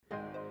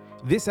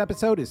This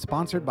episode is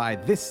sponsored by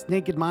This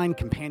Naked Mind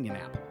companion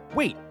app.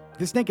 Wait,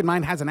 This Naked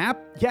Mind has an app?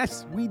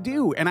 Yes, we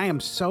do, and I am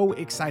so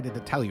excited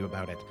to tell you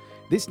about it.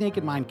 This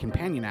Naked Mind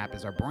companion app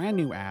is our brand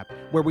new app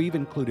where we've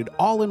included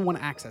all-in-one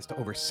access to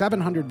over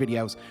 700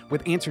 videos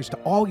with answers to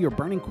all your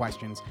burning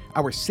questions,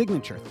 our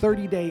signature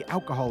 30-day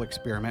alcohol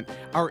experiment,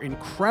 our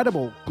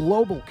incredible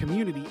global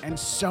community, and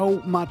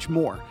so much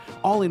more,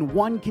 all in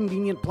one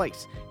convenient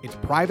place. It's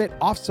private,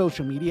 off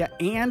social media,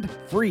 and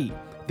free.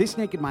 This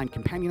Naked Mind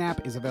companion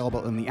app is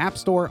available in the App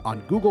Store, on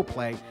Google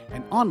Play,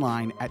 and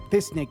online at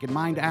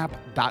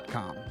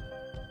thisnakedmindapp.com.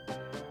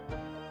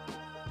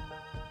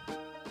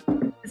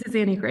 This is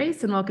Annie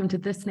Grace, and welcome to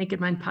This Naked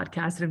Mind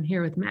podcast. And I'm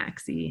here with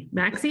Maxie.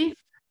 Maxie?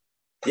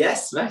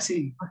 Yes,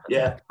 Maxie.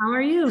 Yeah. How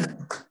are you?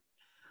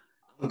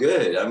 I'm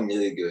good. I'm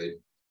really good.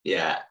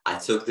 Yeah, I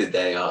took the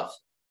day off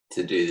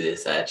to do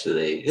this,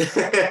 actually.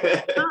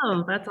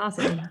 Oh, that's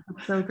awesome.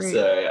 That's so great.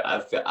 So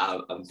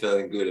I'm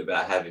feeling good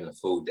about having a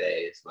full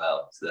day as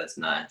well. So that's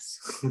nice.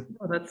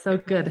 Oh, that's so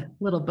good.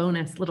 Little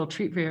bonus, little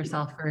treat for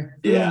yourself.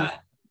 Yeah.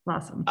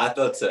 Awesome. I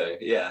thought so.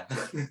 Yeah.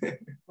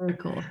 Very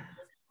cool.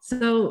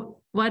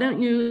 So why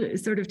don't you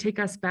sort of take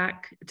us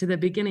back to the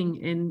beginning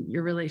in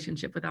your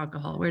relationship with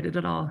alcohol? Where did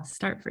it all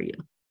start for you?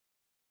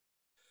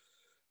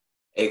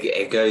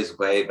 It goes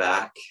way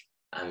back.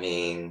 I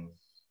mean,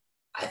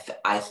 I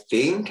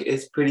think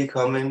it's pretty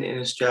common in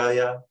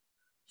Australia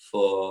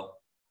for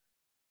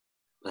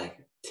like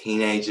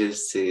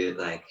teenagers to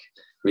like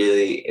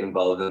really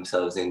involve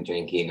themselves in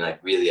drinking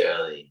like really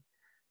early.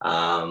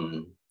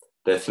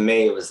 But for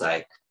me, it was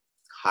like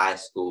high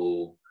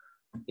school,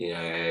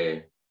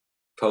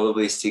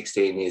 probably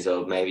 16 years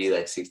old, maybe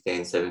like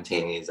 16,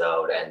 17 years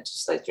old, and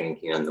just like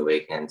drinking on the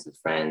weekends with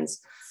friends.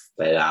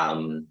 But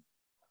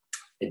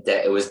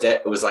it was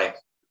like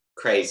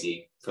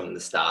crazy from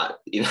the start,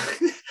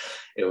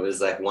 It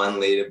was like 1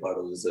 liter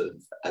bottles of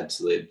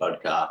Absolut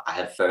vodka. I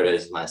have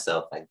photos of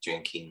myself like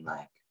drinking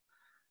like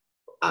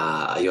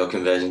your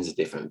conversions are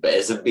different, but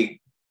it's a big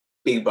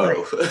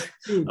bottle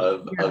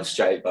of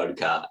straight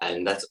vodka,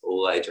 and that's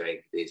all I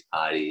drank at these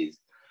parties.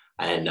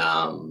 And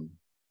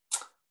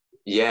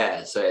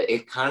so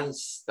it kind of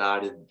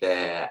started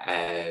there.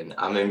 And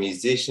I'm a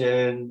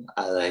musician.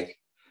 I like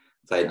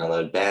played in a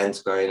lot of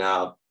bands growing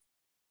up.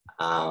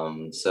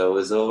 So it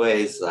was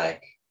always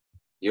like,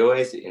 you're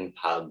always in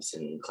pubs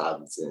and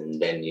clubs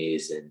and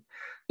venues, and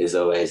there's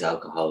always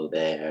alcohol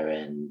there.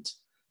 And,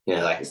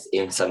 like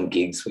in some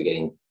gigs we're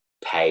getting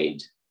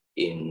paid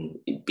in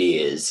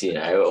beers,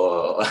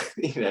 or,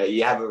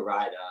 you have a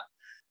rider.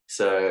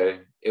 So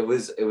it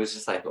was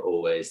just like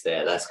always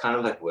there. That's kind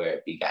of like where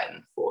it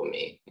began for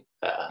me.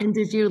 And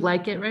did you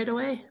like it right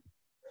away?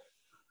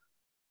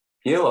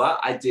 You know what?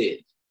 I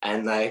did.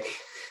 And like,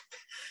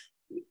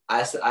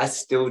 I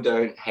still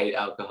don't hate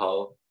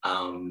alcohol.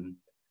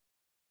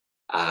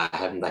 I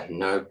have like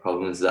no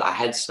problems. I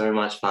had so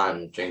much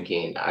fun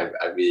drinking. I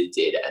really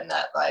did. And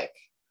that like,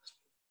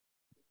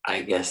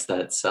 I guess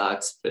that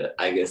sucks, but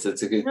I guess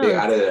it's a good thing.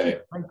 I don't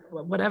know. Like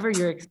whatever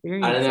your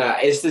experience. I don't know.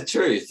 It's the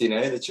truth,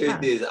 The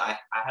truth is I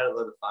had a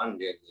lot of fun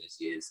during those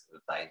years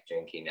of like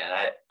drinking,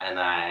 and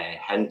I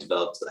hadn't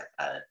developed like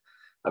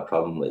a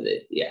problem with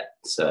it yet.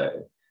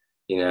 So,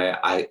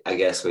 I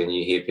guess when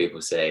you hear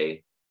people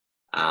say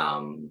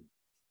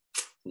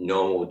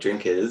normal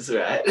drinkers,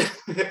 right?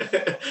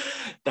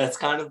 That's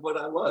kind of what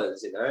I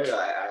was,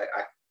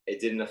 it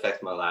didn't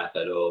affect my life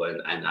at all,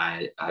 and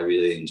I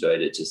really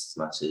enjoyed it just as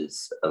much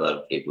as a lot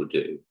of people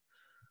do.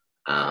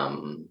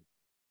 And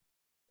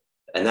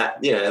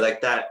that,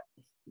 like that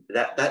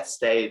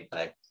stayed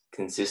like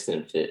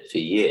consistent for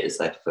years,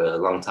 like for a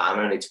long time.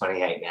 I'm only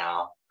 28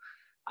 now.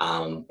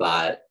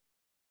 But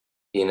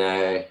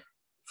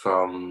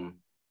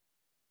from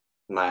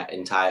my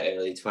entire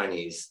early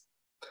 20s,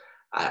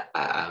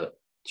 I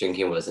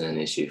drinking wasn't an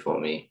issue for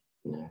me,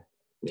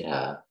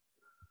 Yeah.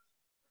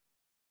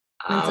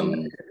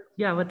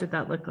 What did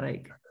that look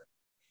like?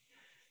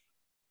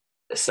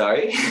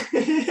 Sorry?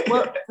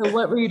 So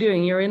what were you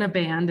doing? You were in a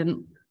band,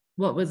 and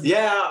what was...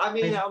 Yeah, I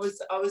mean, I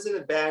was in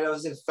a band. I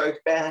was in a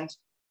folk band.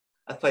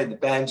 I played the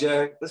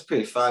banjo. It was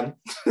pretty fun.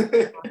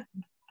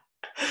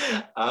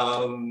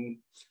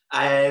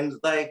 And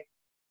like,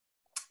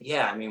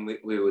 yeah, I mean,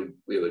 we would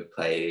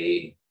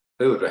play,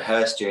 we would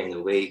rehearse during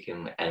the week,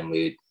 and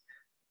it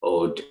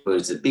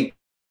was a big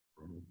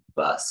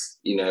bus,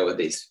 what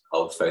these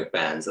old folk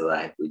bands are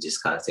like. We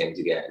just can't seem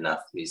to get enough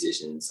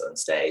musicians on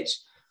stage.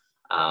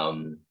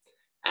 And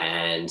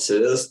so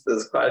there's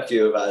quite a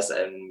few of us,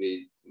 and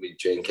we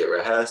drink at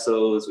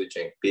rehearsals, we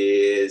drink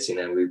beers, we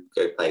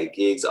go play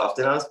gigs.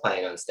 Often I was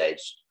playing on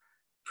stage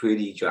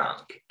pretty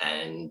drunk,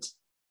 and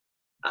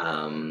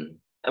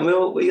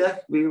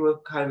we were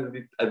kind of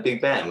a big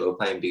band. We were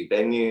playing big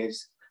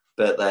venues,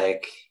 but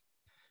like,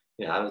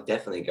 I would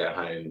definitely go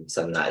home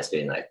some nights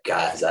being like,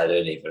 guys, I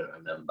don't even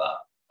remember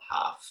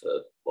half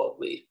of what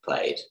we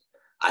played.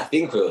 I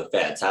think we were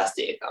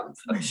fantastic. I'm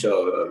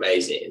sure we were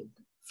amazing,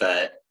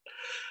 but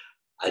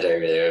I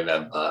don't really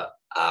remember.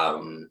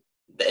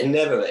 It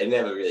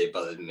never really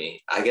bothered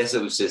me. I guess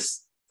it was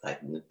just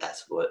like,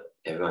 that's what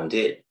everyone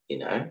did, you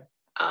know.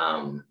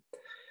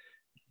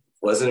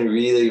 Wasn't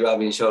really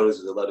rubbing shoulders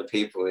with a lot of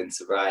people in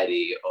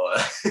sobriety or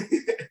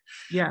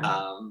Yeah.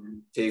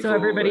 people So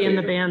everybody in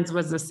the bands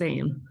was the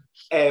same.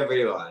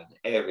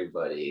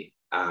 Everybody.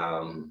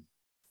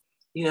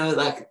 You know,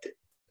 like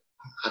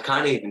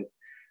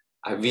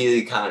I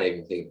really can't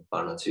even think of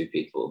one or two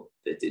people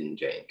that didn't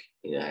drink,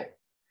 you know.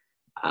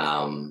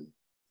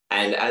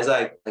 And as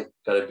I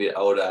got a bit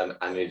older,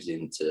 I moved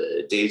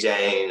into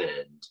DJing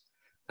and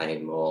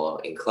playing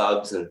more in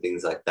clubs and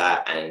things like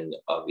that. And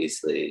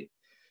obviously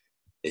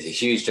there's a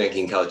huge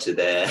drinking culture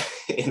there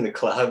in the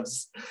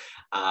clubs.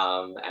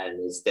 And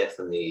there's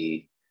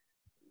definitely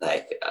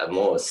like a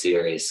more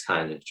serious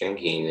kind of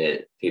drinking,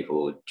 that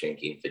people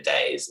drinking for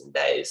days and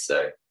days.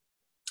 So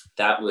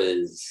that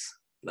was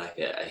like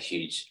a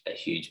huge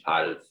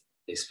part of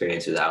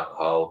experience with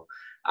alcohol.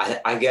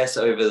 I guess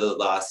over the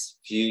last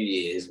few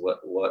years, what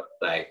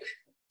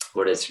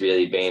it's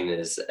really been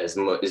is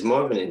more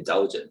of an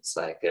indulgence,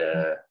 like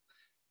a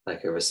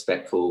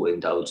respectful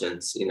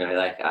indulgence. You know,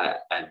 like I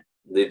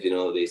lived in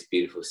all these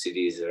beautiful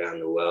cities around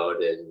the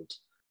world, and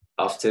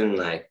often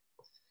like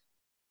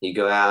you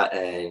go out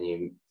and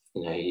you're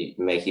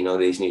making all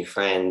these new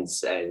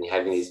friends and you're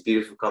having these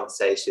beautiful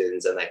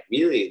conversations, and like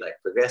really like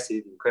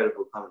progressive,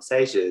 incredible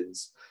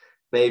conversations,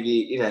 maybe,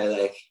 you know,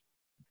 like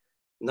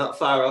not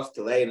far off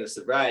the lane of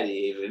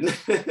sobriety even.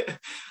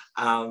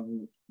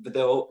 But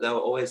they were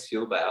always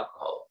fueled by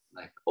alcohol,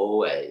 like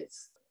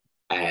always.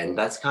 And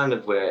that's kind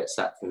of where it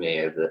sat for me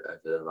over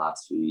the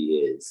last few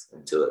years,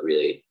 until it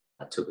really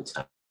took a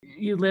turn.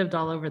 You lived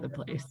all over the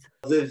place.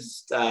 I lived,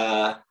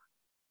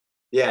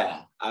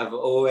 yeah, I've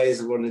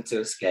always wanted to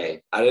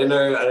escape. I don't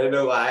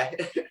know why.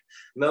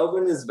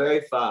 Melbourne is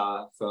very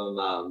far from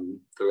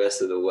the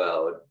rest of the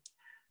world.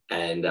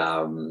 And,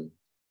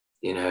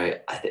 you know,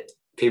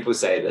 people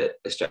say that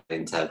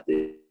Australians have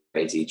the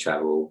crazy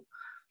travel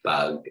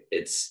bug.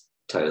 It's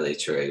totally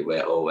true.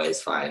 We're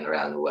always flying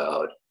around the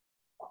world.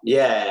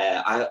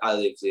 Yeah, I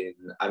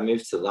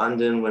moved to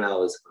London when I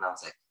was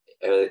like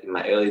in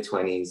my early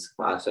 20s.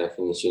 After I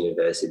finished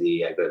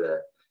university, I got an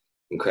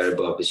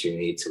incredible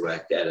opportunity to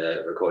work at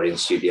a recording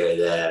studio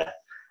there,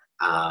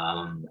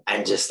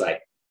 and just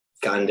like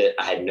gunned it.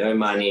 I had no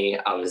money.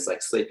 I was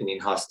like sleeping in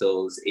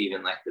hostels,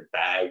 even like the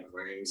bag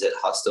rooms at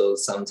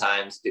hostels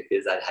sometimes,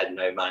 because I had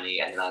no money,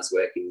 and I was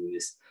working in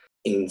this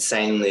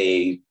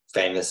insanely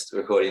famous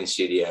recording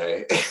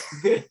studio.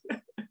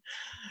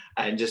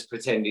 And just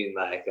pretending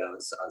like I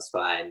was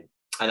fine.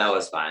 And I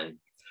was fine.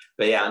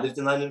 But yeah, I lived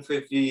in London for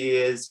a few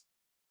years.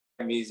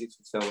 Music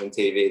for film and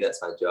TV,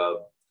 that's my job.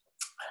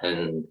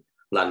 And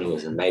London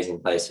was an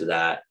amazing place for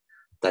that.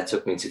 That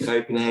took me to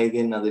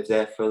Copenhagen. I lived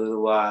there for a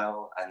little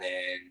while. And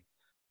then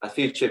a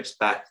few trips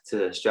back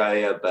to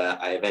Australia,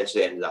 but I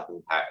eventually ended up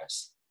in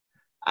Paris.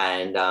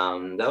 And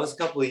that was a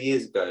couple of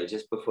years ago,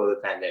 just before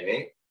the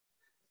pandemic.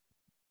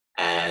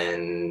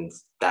 And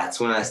that's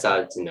when I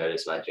started to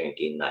notice my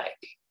drinking like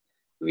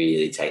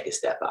really take a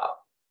step up.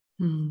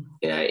 You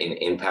know,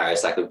 in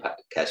Paris, I could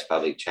catch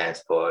public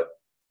transport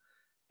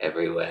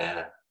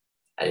everywhere.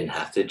 I didn't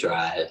have to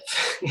drive.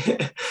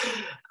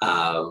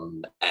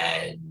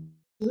 And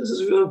this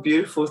is a real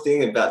beautiful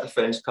thing about the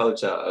French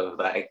culture of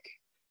like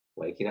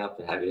waking up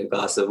and having a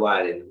glass of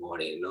wine in the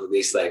morning, and all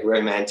these like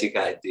romantic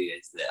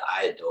ideas that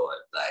I adored,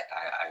 like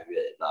I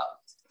really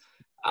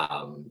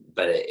loved.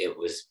 But it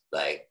was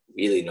like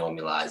really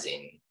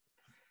normalizing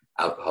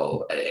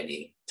alcohol at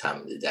any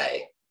time of the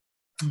day,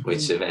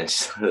 which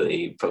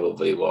eventually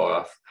probably wore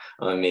off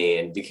on me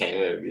and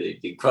became a really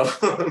big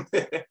problem.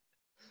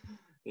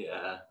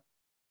 Yeah.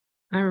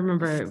 I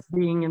remember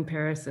being in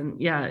Paris,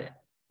 and yeah,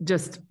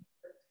 just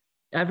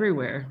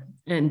everywhere.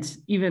 And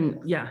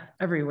even,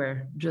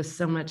 everywhere, just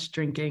so much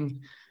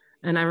drinking.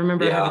 And I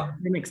remember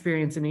having an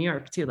experience in New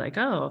York too, like,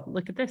 oh,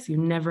 look at this. You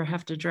never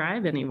have to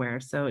drive anywhere.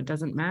 So it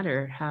doesn't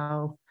matter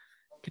how,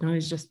 you can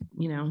always just,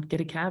 you know,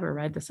 get a cab or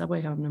ride the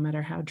subway home, no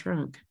matter how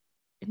drunk.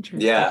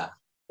 Interesting. Yeah,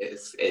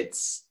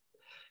 it's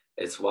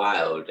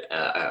wild.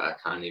 I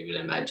can't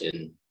even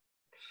imagine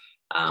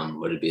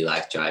what it'd be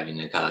like driving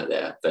a car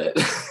there. But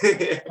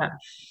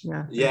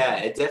yeah,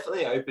 it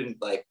definitely opened,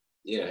 like,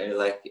 you know,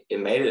 like it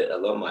made it a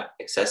lot more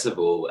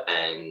accessible,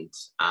 and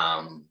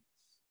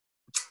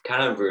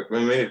kind of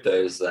removed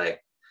those like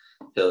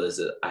pillars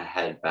that I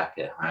had back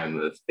at home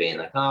of being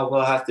like, oh,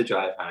 well, I have to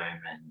drive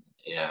home, and,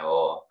 you know,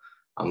 or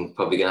I'm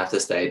probably gonna have to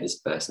stay at this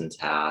person's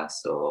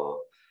house, or,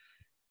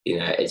 you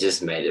know, it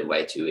just made it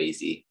way too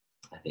easy,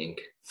 I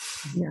think.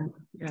 Yeah.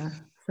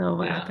 So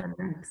what happened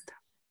next?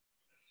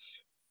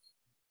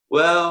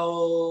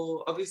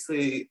 Well,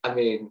 obviously, I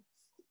mean,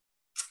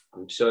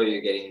 I'm sure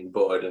you're getting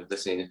bored of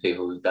listening to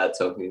people about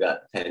talking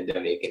about the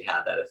pandemic and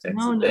how that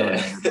affected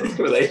their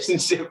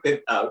relationship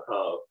with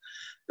alcohol.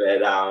 But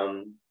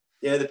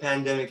yeah, the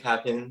pandemic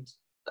happened.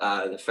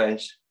 The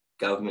French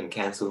government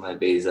cancelled my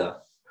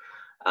visa,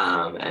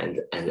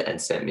 and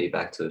sent me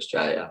back to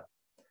Australia.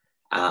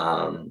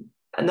 And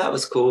that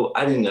was cool.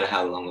 I didn't know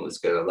how long it was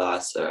going to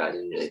last, so I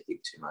didn't really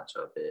think too much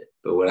of it.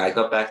 But when I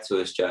got back to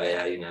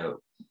Australia, you know,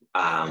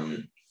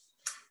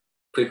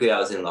 quickly I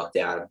was in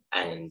lockdown,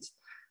 and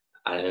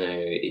I don't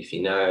know if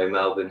you know,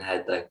 Melbourne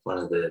had like one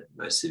of the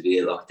most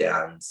severe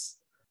lockdowns.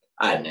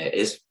 I don't know.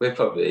 We're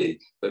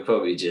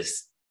probably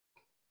just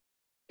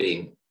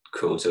being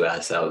cruel to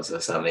ourselves or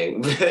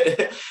something.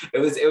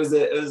 it was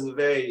a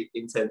very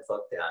intense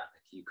lockdown.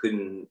 Like, you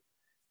couldn't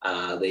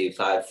leave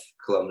 5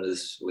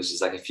 kilometers, which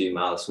is like a few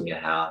miles from your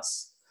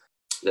house.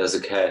 There was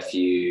a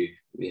curfew.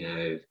 You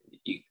know,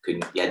 you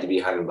had to be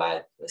home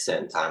by a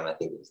certain time. I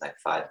think it was like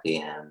 5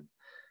 p.m.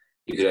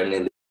 You could only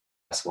leave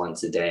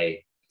once a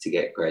day to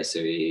get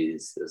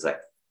groceries.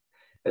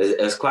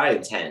 It was quite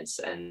intense.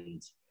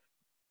 And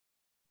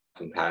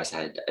in Paris,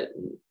 I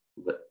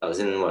was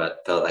in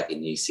what felt like a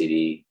new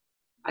city.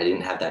 I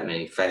didn't have that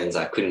many friends.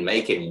 I couldn't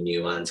make any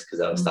new ones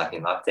because I was stuck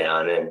in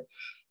lockdown. And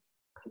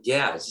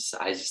yeah,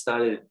 I just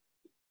started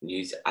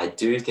I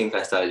do think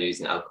I started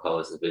using alcohol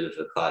as a bit of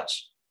a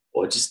clutch,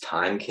 or just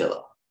time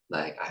killer.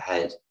 Like, I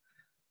had,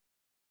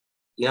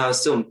 I was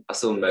still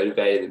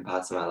motivated in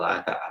parts of my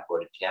life. I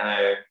bought a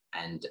piano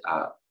and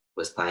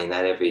was playing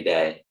that every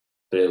day.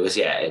 But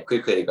it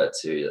quickly got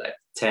to like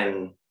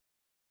 10,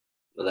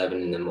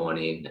 11 in the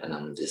morning, and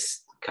I'm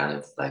just kind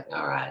of like,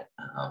 all right,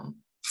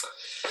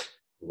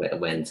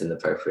 when's an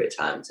appropriate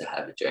time to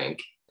have a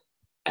drink?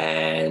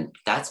 And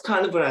that's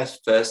kind of when I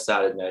first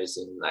started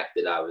noticing like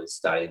that I was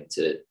starting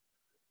to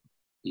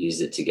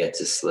use it to get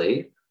to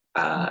sleep,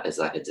 as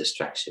like a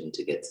distraction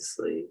to get to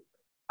sleep.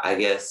 I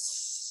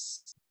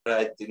guess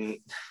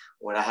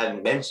what I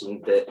hadn't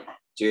mentioned, that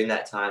during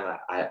that time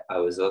I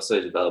was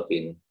also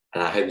developing,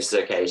 and I hope it's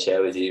okay to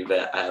share with you,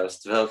 but I was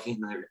developing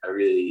a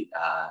really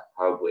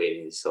horrible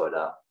eating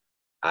disorder.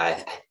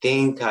 I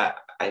think I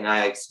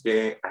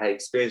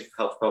experienced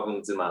health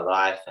problems in my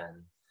life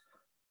and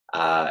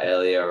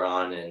earlier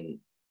on, and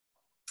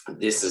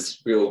this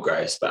is real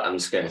gross, but I'm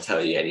just going to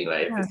tell you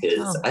anyway,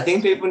 because I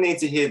think people need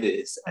to hear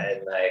this,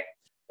 and like,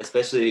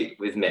 especially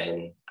with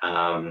men,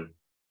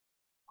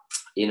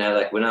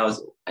 like when I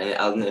was, and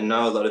I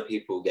know a lot of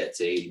people get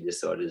to eating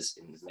disorders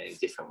in many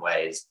different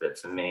ways, but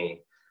for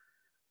me,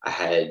 I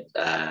had,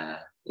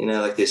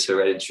 like this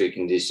hereditary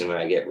condition where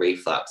I get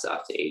reflux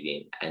after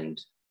eating,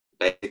 and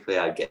basically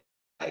I'd get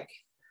like,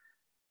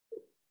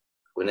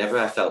 whenever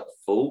I felt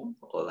full,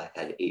 or like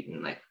I'd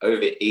eaten, like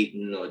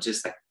overeaten, or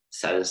just like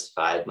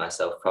satisfied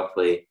myself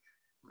properly,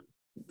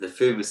 the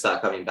food would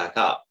start coming back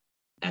up,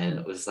 and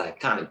it was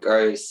like kind of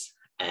gross.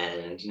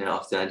 And,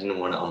 often I didn't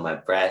want it on my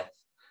breath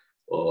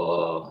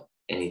or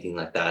anything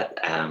like that.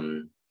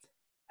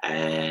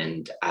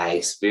 And I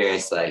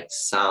experienced like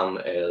some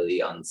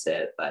early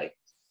onset, like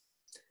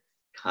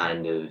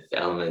kind of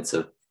elements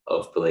of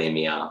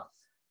bulimia.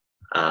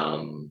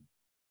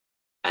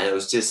 And it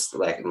was just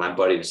like, my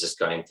body was just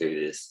going through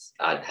this.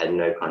 I had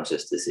no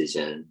conscious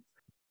decision.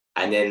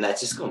 And then that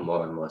just got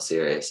more and more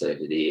serious over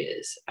the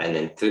years. And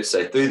then through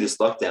this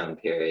lockdown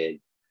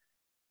period,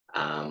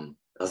 I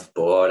was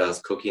bored. I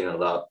was cooking a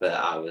lot, but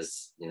I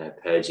was,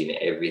 purging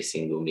every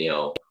single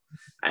meal,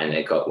 and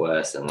it got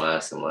worse and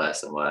worse and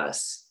worse and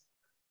worse.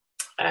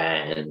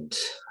 And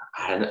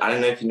I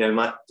don't know if you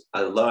know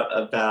a lot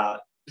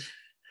about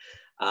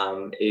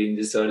eating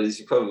disorders.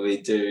 You probably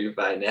do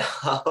by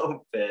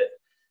now, but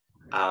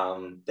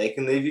they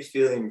can leave you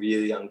feeling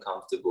really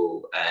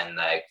uncomfortable and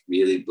like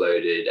really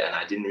bloated. And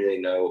I didn't really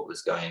know what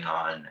was going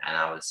on, and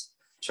I was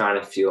trying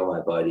to fuel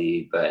my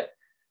body, but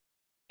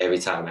every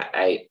time I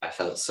ate, I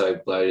felt so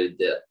bloated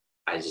that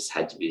I just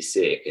had to be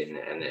sick.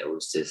 And it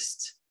was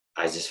just,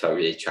 I just felt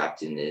really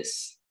trapped in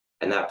this.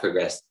 And that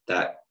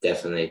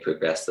definitely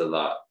progressed a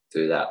lot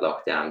through that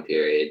lockdown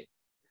period.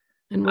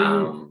 And were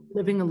you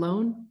living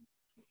alone?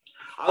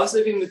 I was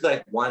living with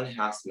like one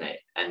housemate,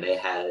 and they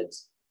had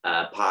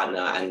a partner,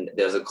 and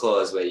there was a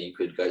clause where you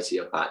could go to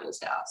your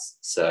partner's house.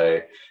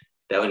 So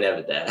they were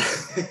never there.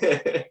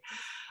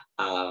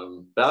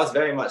 But I was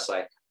very much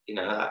like,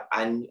 there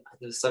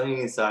was something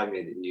inside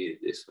me that knew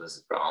that this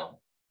was wrong,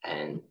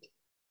 and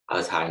I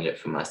was hiding it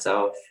from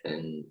myself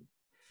and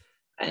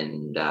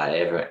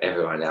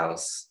everyone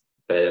else.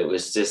 But it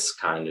was just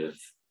kind of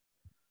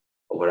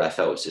what I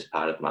felt was just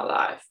part of my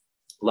life.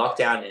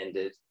 Lockdown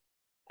ended,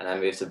 and I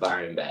moved to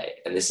Byron Bay,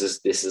 and this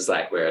is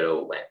like where it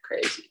all went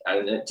crazy. I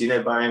don't know. Do you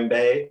know Byron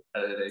Bay? I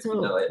don't know if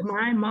you know it.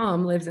 My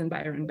mom lives in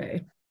Byron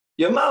Bay.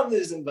 Your mom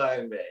lives in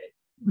Byron Bay.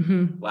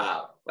 Mm-hmm.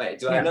 Wow. Wait,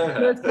 do I know her?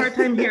 She was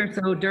part-time here.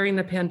 So during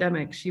the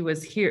pandemic, she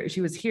was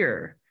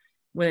here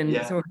when,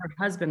 so her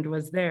husband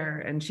was there,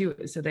 and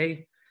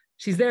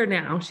she's there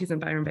now. She's in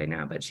Byron Bay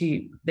now, but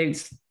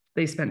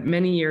they spent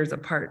many years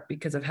apart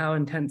because of how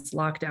intense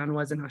lockdown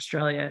was in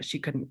Australia. She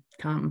couldn't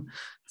come.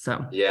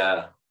 So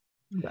yeah,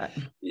 but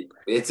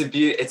it's a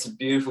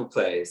beautiful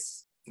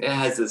place. It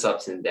has its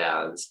ups and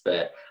downs,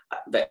 but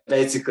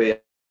basically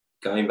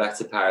going back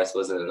to Paris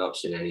wasn't an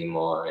option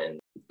anymore. And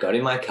got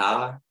in my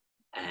car,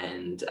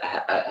 and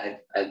I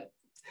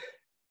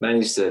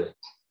managed to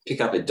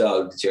pick up a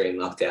dog during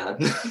lockdown.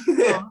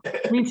 Oh,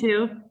 me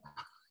too.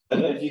 I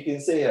don't know if you can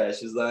see her.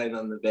 She's lying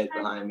on the bed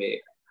behind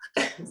me.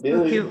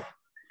 So cute.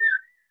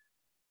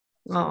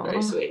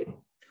 Very sweet.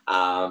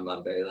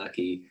 I'm very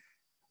lucky.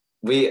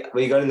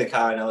 we got in the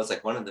car and I was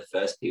like one of the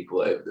first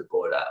people over the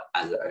border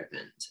as it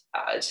opened.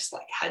 I just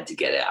like had to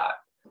get out.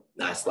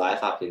 Nice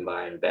life up in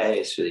Byron Bay.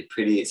 It's really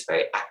pretty. It's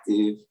very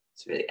active.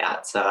 It's really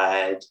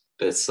outside.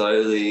 But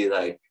slowly,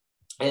 like,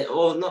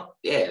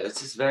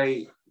 it's just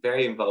very,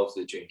 very involved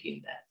with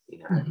drinking there. You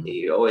know,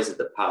 you're always at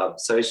the pub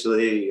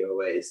socially. You're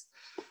always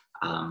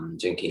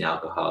drinking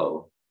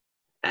alcohol,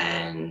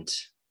 and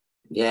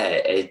yeah,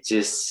 it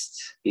just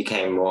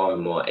became more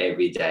and more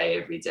every day.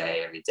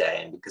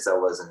 And because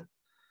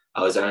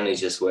I was only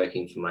just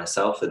working for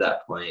myself at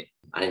that point.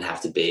 I didn't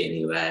have to be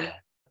anywhere.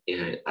 You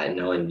know,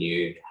 no one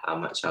knew how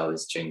much I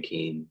was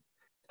drinking.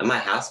 And my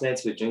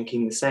housemates were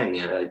drinking the same.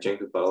 You know, they'd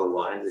drink a bottle of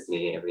wine with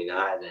me every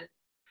night, and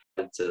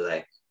I had to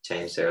like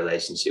change their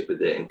relationship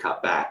with it and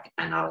cut back.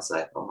 And I was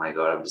like, oh my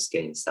God, I'm just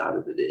getting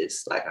started with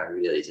this. Like, I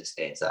really just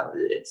getting started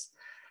with this.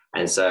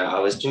 And so I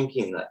was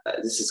drinking,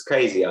 this is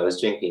crazy. I was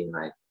drinking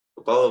like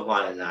a bottle of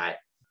wine a night,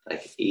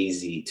 like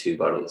easy 2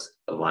 bottles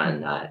of wine a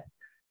night.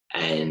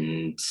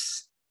 And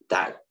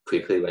that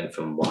quickly went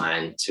from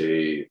wine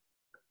to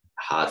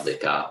hard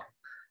liquor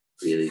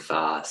really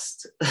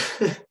fast.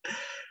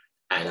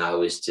 And I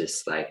was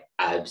just like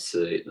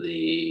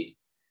absolutely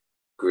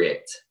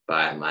gripped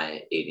by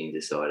my eating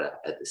disorder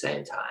at the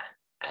same time.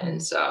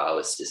 And so I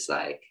was just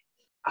like,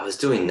 I was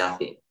doing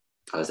nothing.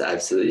 I was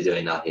absolutely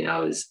doing nothing.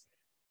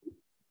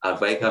 I'd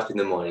wake up in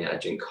the morning, I'd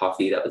drink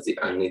coffee. That was the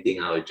only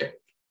thing I would drink.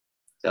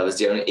 That was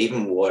the only,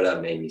 even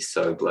water made me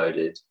so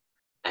bloated.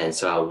 And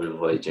so I would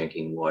avoid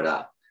drinking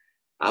water.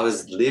 I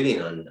was living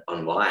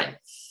on wine,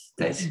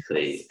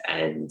 basically.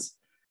 And,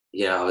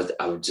 you know,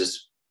 I would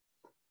just,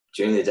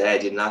 during the day, I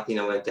did nothing.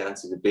 I went down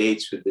to the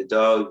beach with the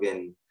dog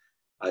and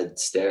I'd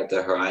stare at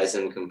the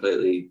horizon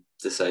completely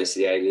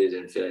dissociated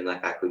and feeling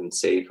like I couldn't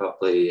see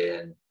properly.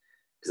 And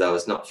because I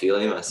was not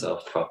feeling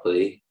myself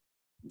properly,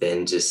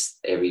 then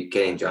just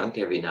getting drunk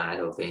every night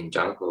or being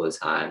drunk all the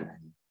time.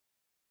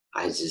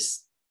 And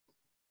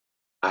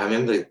I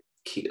remember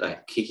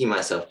kicking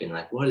myself, being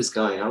like, what is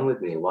going on with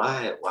me?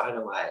 Why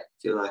do I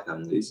feel like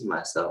I'm losing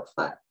myself?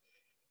 Like,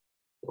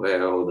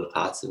 where are all the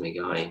parts of me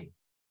going?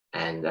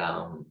 And,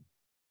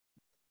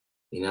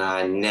 you know,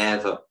 I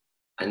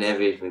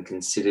never even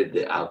considered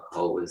that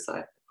alcohol was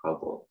like the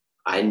problem.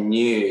 I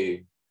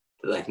knew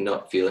that like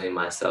not feeling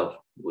myself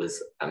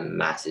was a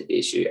massive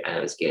issue and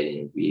it was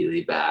getting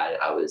really bad.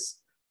 I was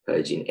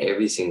purging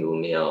every single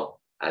meal,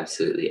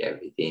 absolutely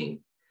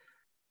everything.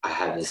 I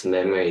have this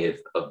memory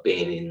of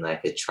being in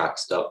like a truck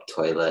stop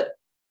toilet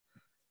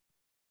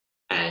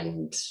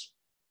and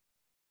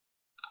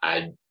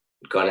I'd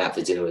gone out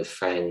for dinner with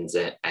friends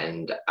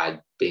and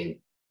I'd been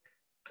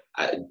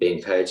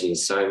purging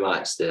so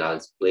much that I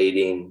was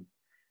bleeding,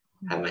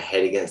 had my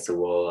head against the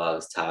wall, I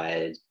was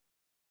tired.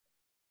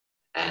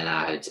 And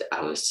I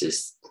was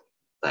just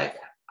like,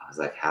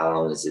 how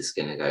long is this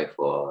going to go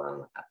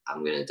for?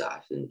 I'm going to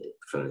die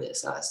from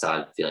this. And I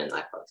started feeling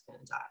like I was going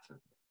to die from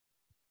it.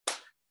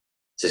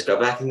 Just got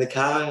back in the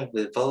car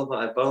with a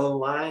bottle of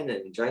wine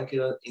and drank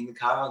it in the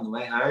car on the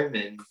way home.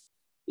 And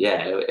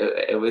yeah,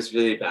 it was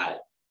really bad.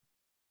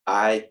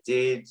 I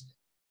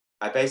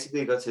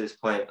basically got to this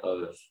point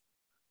of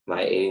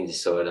my eating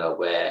disorder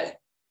where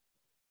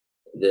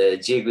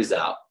the jig was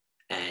up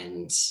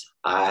and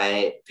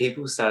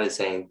people started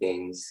saying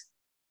things,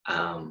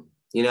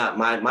 you know,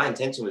 my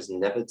intention was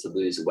never to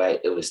lose weight.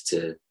 It was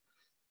to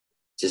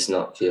just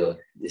not feel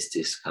this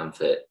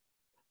discomfort.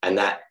 And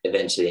that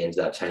eventually ended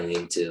up turning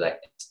into like,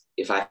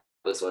 if I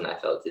was when I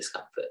felt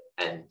discomfort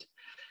and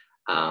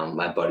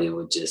my body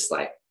would just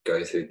like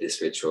go through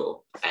this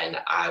ritual and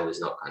I was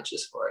not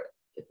conscious for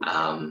it.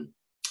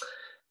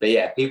 But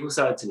yeah, people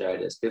started to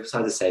notice, people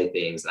started to say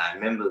things. And I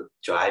remember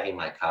driving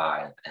my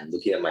car and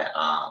looking at my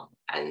arm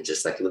and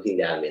just like looking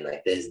down at me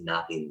like there's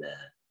nothing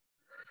there.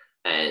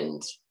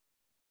 And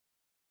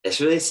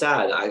it's really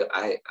sad.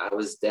 I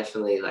was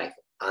definitely like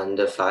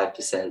under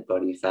 5%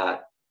 body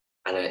fat.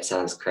 I know it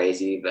sounds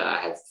crazy, but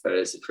I have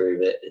photos to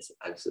prove it. It's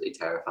absolutely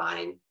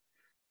terrifying.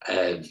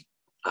 I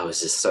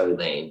was just so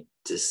lean,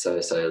 just so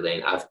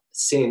lean. I've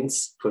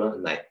since put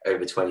on like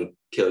over 20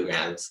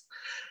 kilograms,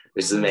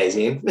 which is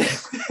amazing.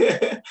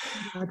 But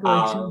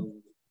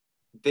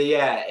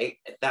yeah,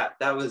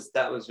 that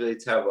was really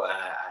terrible.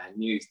 I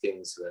knew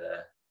things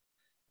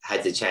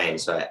had to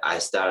change. So I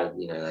started,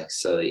 you know, like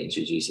slowly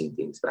introducing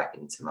things back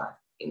into my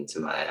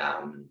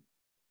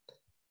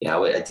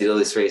I did all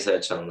this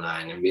research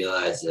online and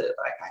realized that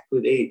like I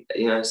could eat,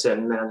 you know, a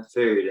certain amount of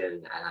food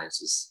and I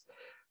just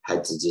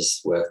had to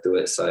just work through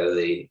it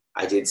slowly.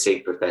 I did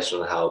seek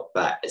professional help,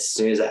 but as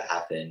soon as that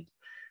happened,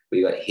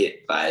 we got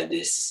hit by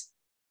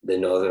the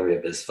Northern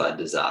Rivers flood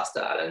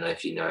disaster. I don't know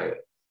if you know,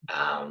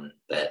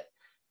 but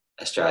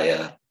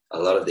Australia, a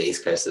lot of the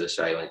east coast of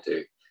Australia went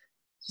through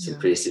some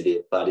pretty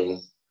severe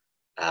flooding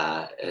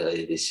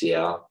earlier this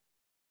year.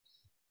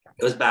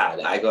 It was bad.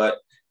 I got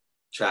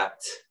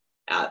trapped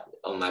out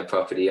on my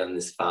property on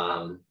this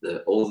farm.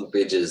 All the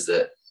bridges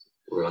that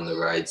were on the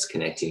roads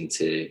connecting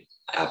to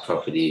our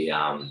property,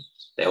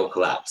 they all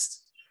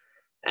collapsed.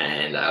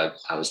 And I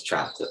was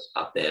trapped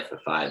up there for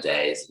 5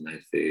 days, no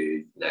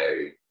food,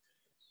 no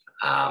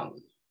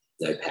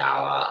no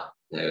power,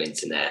 no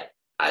internet.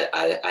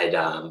 I'd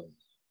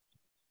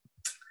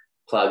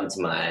plugged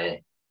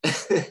my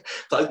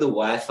plugged the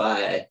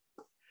Wi-Fi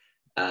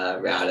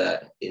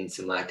router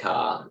into my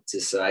car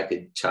just so I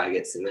could try to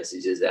get some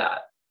messages out.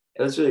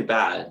 It was really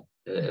bad.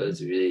 It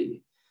was a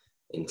really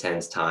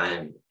intense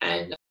time,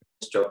 and I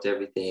just dropped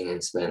everything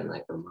and spent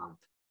like a month,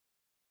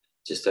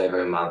 just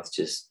over a month,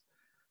 just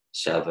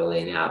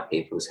shoveling out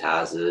people's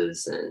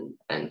houses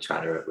and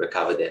trying to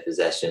recover their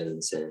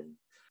possessions. And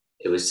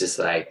it was just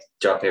like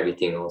drop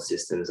everything, all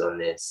systems on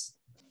this.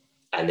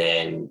 And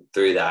then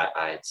through that,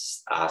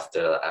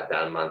 after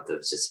about a month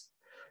of just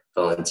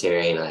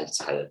volunteering, I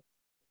just had a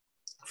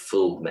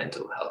full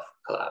mental health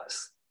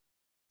collapse.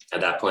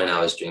 At that point,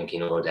 I was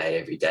drinking all day,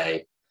 every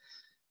day.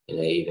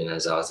 Even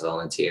as I was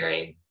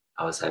volunteering,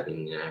 I was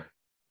having,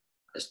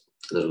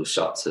 little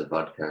shots of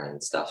vodka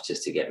and stuff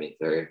just to get me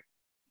through.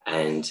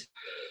 And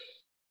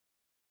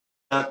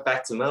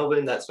back to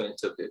Melbourne, that's when it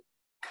took it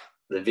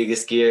the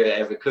biggest gear I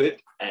ever could.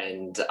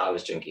 And I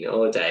was drinking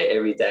all day,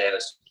 every day. I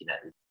was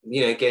drinking,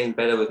 getting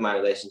better with my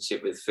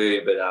relationship with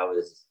food, but I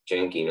was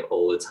drinking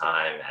all the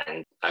time.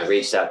 And I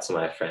reached out to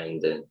my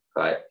friend who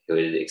had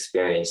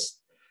experienced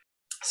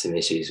some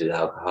issues with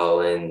alcohol,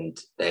 and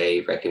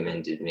they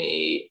recommended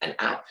me an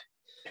app.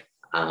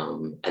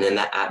 And then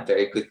that app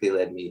very quickly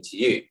led me to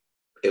you.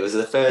 It was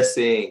the first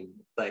thing,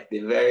 like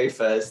the very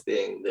first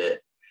thing that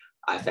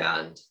I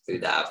found through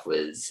the app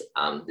was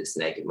This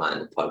Naked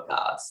Mind, the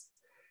podcast.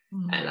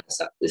 And I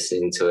started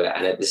listening to it.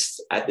 And at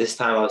this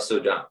time, I was still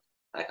drunk.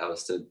 Like I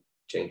was still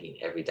drinking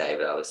every day,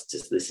 but I was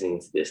just listening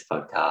to this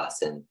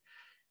podcast, and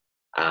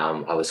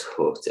I was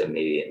hooked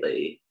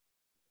immediately.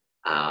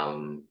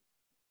 And,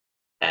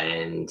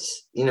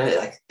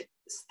 like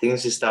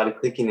things just started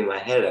clicking in my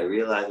head. I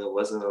realized I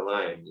wasn't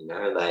alone,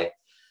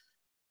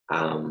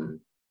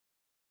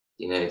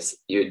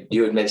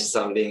 you would mention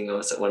something,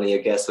 or one of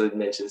your guests would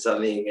mention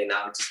something, and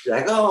I would just be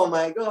like, oh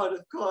my God,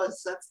 of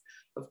course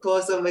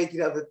I'm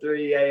waking up at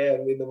 3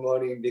 a.m. in the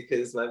morning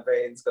because my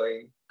brain's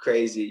going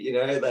crazy,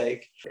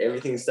 like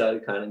everything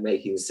started kind of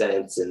making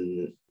sense.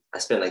 And I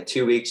spent like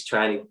 2 weeks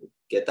trying to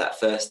get that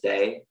first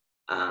day.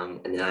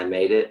 And then I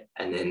made it,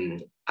 and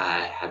then I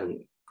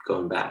haven't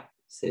gone back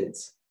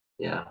since.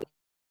 Yeah.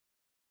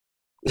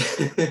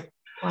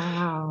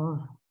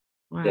 Wow.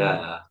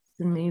 Yeah. It's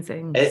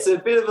amazing. It's a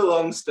bit of a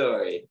long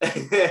story.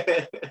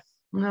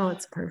 No,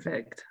 it's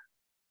perfect.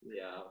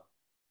 Yeah.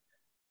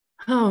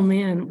 Oh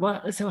man.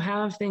 So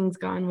how have things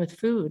gone with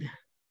food?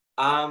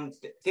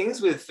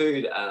 Things with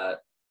food are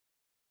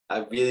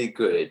really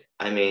good.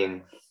 I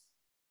mean,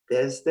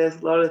 there's a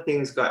lot of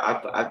things going.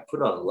 I've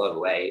put on a lot of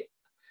weight,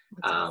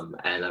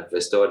 and I've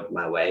restored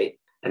my weight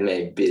and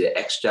made a bit of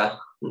extra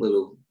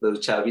little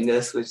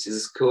chubbiness, which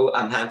is cool.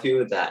 I'm happy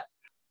with that.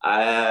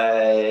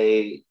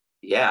 I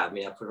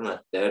put on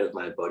a third of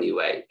my body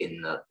weight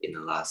in the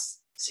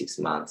last 6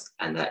 months,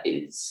 and that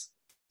is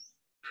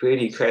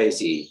pretty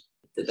crazy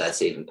that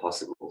that's even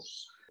possible.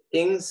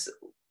 Things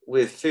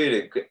with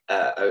food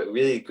are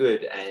really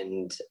good,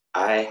 and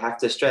I have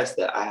to stress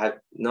that I have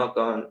not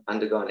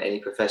undergone any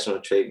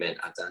professional treatment.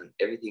 I've done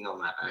everything on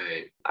my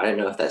own. I don't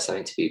know if that's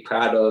something to be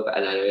proud of,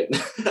 and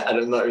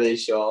I'm not really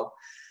sure.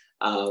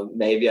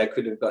 Maybe I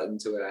could have gotten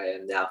to where I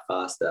am now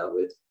faster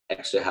with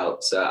extra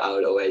help. So I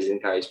would always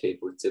encourage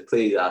people to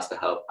please ask for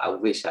help. I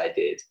wish I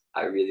did.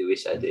 I really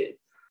wish I did.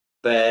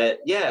 But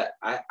yeah,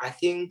 I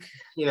think,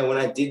 when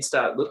I did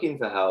start looking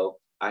for help,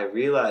 I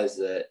realized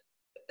that,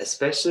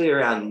 especially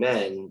around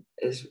men,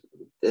 there's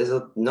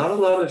not a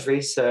lot of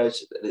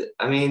research.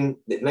 I mean,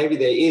 maybe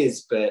there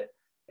is, but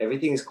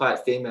everything is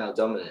quite female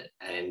dominant.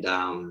 And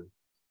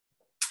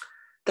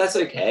that's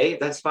okay.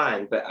 That's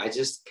fine. But I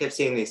just kept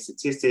seeing these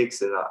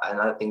statistics and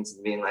other things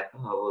and being like,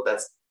 oh, well,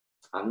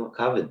 I'm not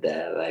covered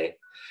there. Like,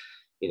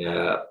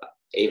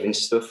 even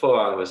just before,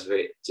 I was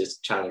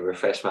just trying to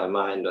refresh my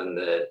mind on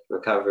the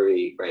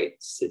recovery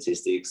rate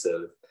statistics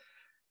of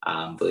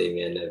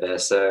bulimia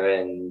nervosa,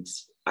 and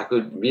I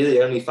could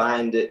really only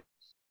find it.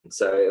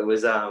 So it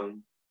was, I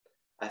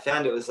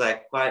found it was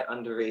like quite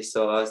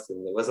under-resourced,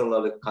 and there wasn't a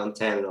lot of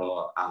content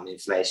or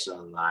information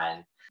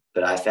online.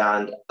 But I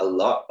found a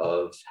lot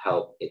of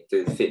help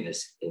through the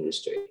fitness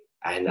industry,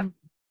 and it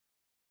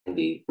can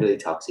be really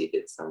toxic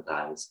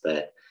sometimes,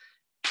 but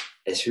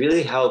it's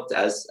really helped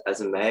as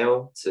a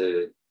male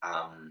to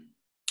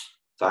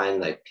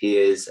find like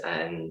peers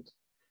and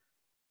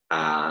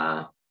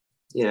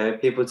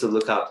people to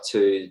look up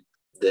to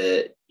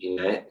that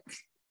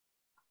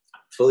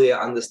fully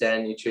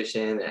understand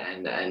nutrition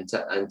and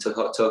to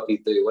talk you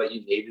through what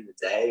you need in the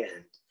day,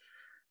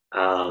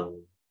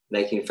 and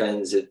making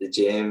friends at the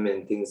gym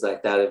and things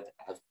like that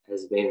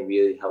has been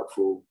really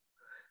helpful.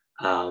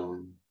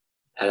 And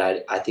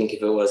I think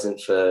if it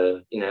wasn't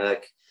for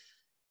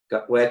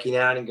working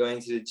out and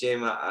going to the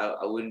gym, I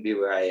wouldn't be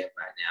where I am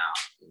right now.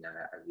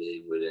 I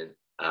really wouldn't.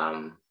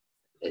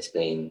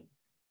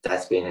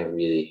 That's been a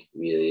really,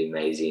 really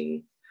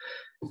amazing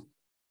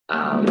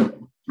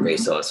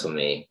resource for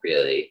me,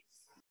 really.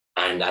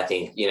 And I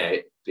think,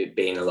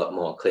 being a lot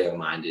more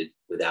clear-minded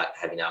without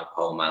having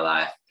alcohol in my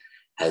life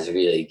has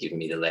really given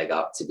me the leg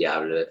up to be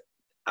able to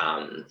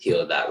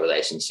heal that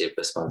relationship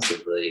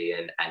responsibly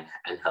and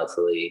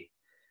healthily.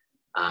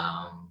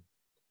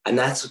 And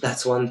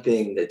that's one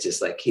thing that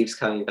just like keeps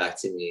coming back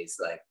to me, is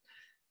like,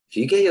 if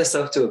you get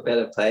yourself to a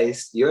better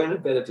place, you're in a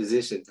better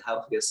position to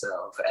help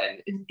yourself.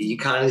 And you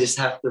kind of just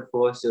have to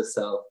force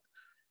yourself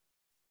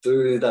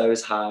through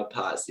those hard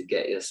parts to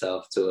get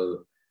yourself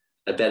to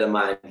a better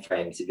mind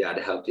frame, to be able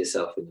to help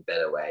yourself in a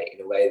better way,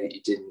 in a way that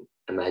you didn't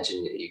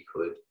imagine that you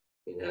could,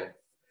 you know?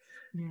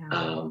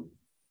 Yeah.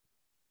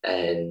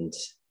 And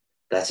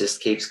that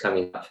just keeps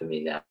coming up for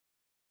me now.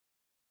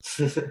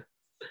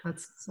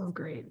 That's so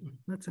great.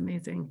 That's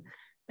amazing.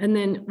 And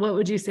then what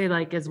would you say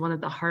like is one of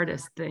the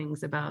hardest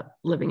things about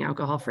living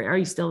alcohol free? Are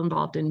you still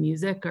involved in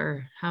music,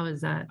 or how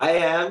is that? I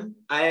am.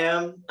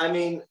 I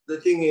mean,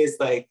 the thing is,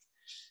 like,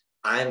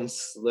 I'm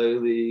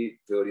slowly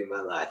building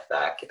my life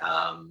back.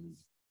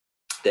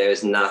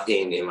 There's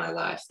nothing in my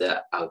life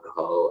that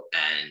alcohol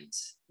and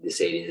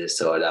this eating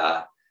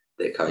disorder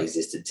that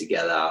coexisted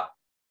together.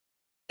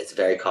 It's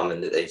very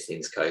common that these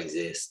things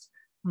coexist,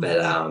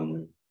 but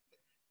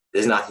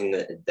there's nothing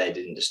that they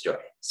didn't destroy.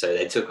 So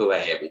they took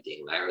away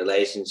everything. My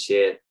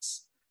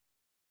relationships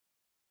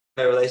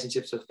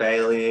were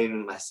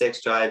failing. My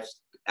sex drive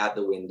out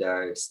the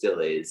window. It still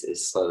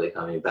is slowly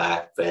coming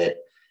back. But,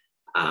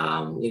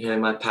 you know,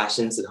 my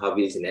passions and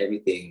hobbies and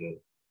everything,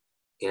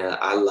 you know,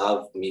 I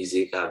love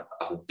music.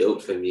 I'm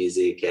built for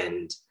music,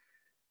 and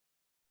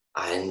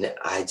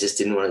I just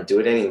didn't want to do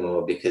it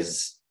anymore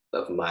because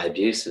of my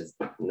abuse of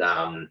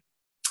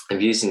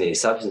abusing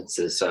these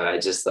substances. So I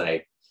just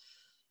like,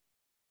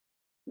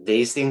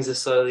 these things are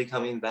slowly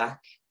coming back.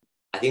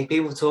 I think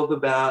people talk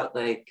about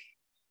like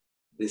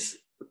this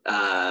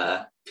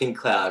pink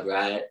cloud,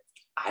 right?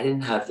 I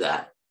didn't have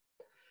that.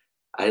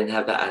 I didn't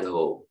have that at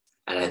all.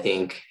 And I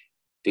think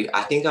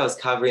I was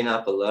covering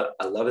up a lot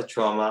of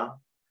trauma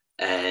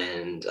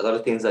and a lot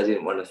of things I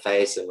didn't want to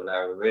face. And when I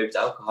removed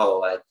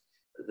alcohol,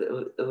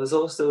 it was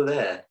all still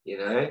there, you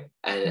know?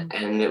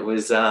 And it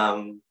was,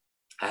 I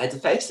had to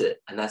face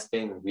it. And that's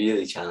been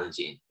really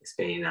challenging. It's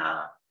been,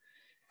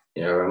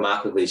 you know,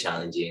 remarkably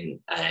challenging,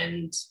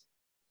 and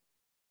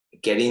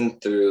getting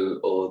through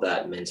all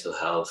that mental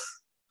health,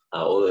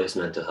 all those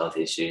mental health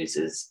issues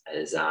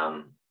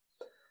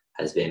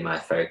has been my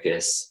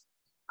focus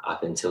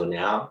up until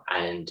now.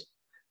 And,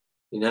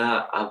 you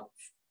know,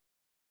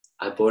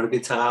 I bought a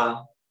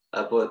guitar,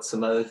 I bought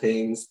some other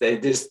things.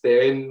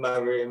 They're in my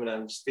room, and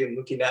I'm just been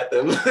looking at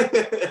them,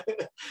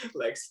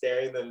 like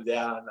staring them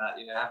down.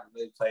 You know, I haven't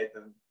really played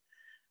them.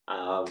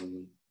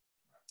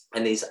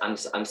 And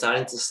I'm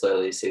starting to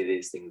slowly see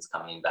these things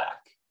coming back,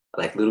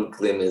 like little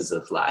glimmers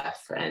of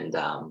life, and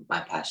my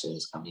passion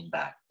is coming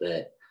back.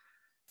 But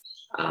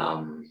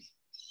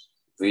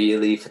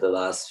really, for the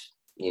last,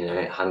 you know,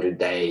 100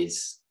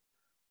 days,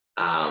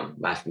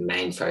 my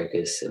main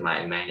focus and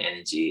my main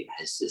energy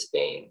has just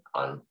been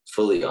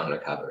fully on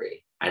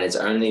recovery. And it's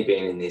only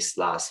been in this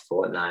last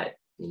fortnight,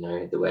 you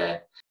know,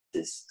 where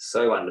it's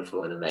so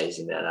wonderful and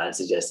amazing that I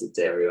suggest it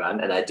to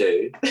everyone, and I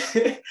do.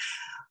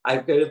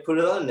 I've got to put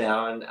it on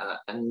now, and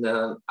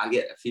I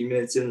get a few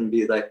minutes in and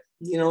be like,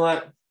 you know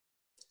what,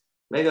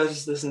 maybe I'll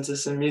just listen to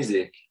some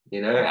music,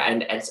 you know.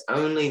 And it's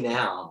only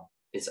now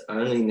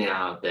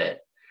that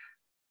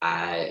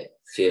I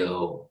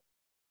feel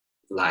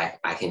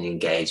like I can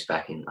engage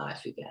back in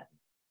life again.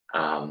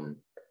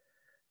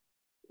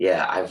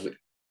 Yeah,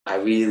 I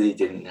really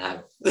didn't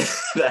have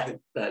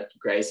that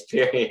grace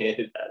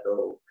period at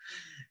all.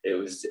 It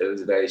was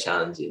very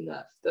challenging,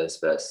 those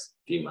first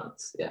few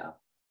months. Yeah.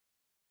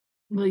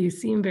 Well, you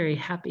seem very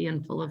happy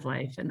and full of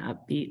life and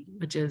upbeat,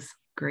 which is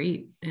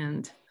great.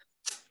 And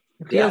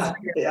yeah,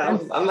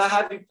 I'm a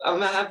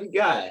happy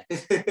guy.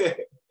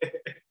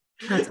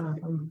 That's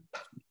awesome.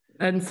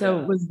 And so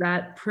was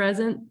that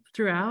present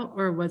throughout,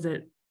 or was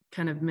it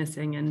kind of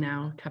missing and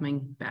now coming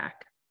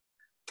back?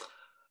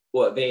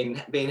 What, being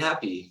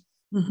happy?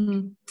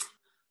 Mm-hmm.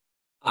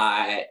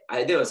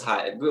 There was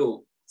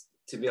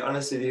to be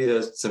honest with you, there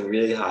was some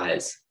really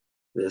highs.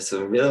 There's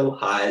some real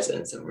highs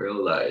and some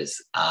real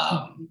lows.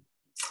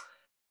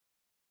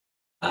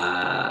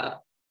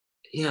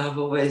 You know, I've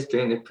always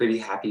been a pretty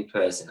happy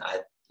person.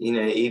 You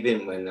know,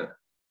 even when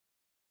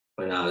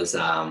I was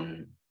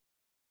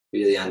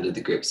really under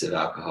the grips of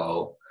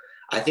alcohol,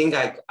 I think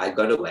I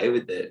got away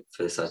with it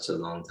for such a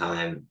long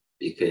time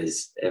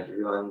because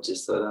everyone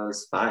just thought I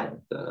was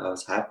fine, thought I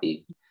was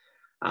happy.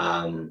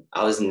 I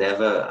was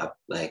never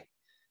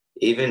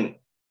even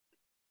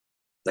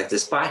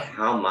despite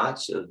how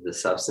much of the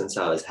substance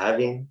I was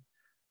having,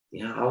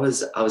 you know,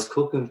 I was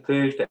cooking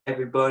food for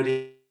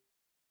everybody.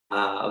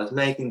 I was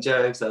making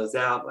jokes. I was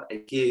out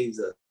at gigs,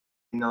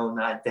 all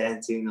night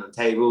dancing on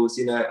tables.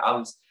 You know, I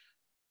was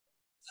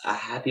a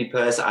happy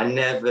person. I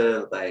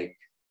never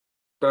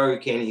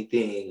broke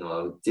anything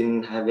or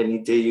didn't have any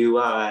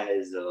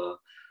DUIs, or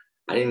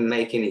I didn't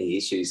make any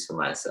issues for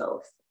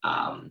myself.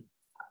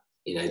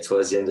 You know,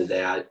 towards the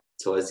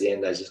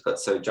end, I just got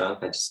so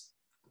drunk, I just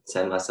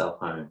sent myself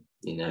home,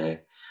 you know.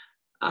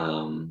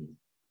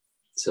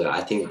 So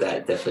I think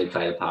that definitely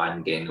played a part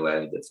in getting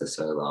away with it for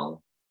so long.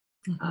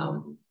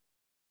 Mm-hmm.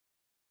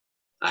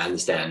 I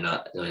understand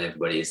not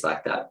everybody is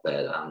like that,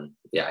 but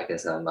yeah, I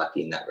guess I'm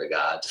lucky in that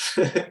regard.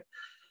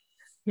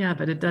 Yeah,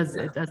 but it does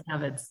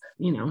have its,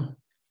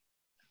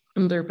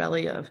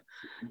 underbelly of,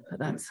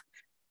 that's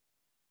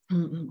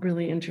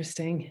really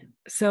interesting.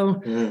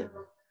 So,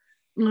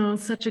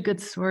 it's such a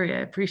good story. I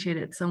appreciate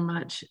it so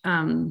much.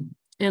 And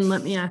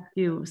let me ask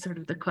you sort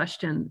of the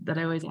question that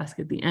I always ask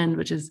at the end,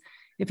 which is,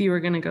 if you were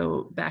going to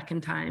go back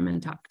in time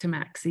and talk to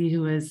Maxie,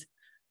 who is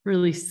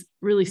really,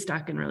 really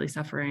stuck and really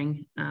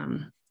suffering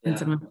in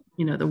some of,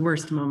 the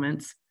worst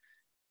moments,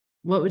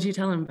 what would you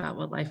tell him about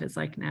what life is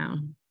like now?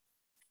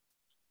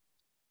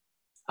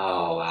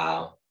 Oh,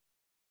 wow.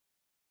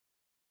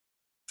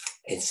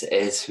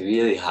 It's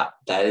really hard.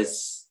 That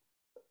is,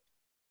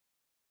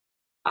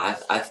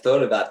 I've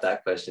thought about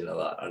that question a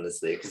lot,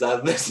 honestly, because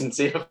I've listened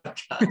to your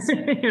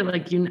podcast. You're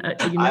like,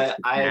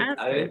 I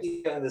don't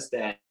think you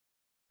understand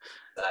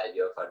that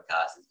your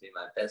podcast has been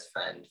my best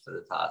friend for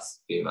the past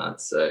few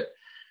months. So,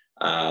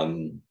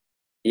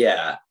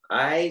 yeah,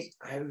 I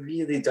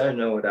really don't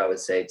know what I would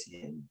say to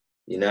him.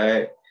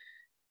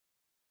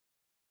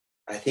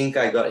 I think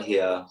I got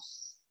here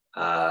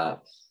for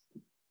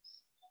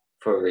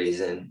a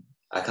reason.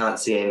 I can't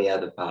see any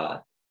other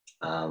path.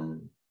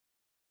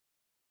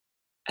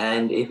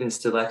 And even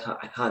still, I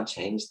can't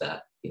change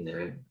that,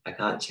 I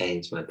can't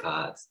change my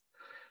path.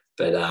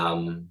 But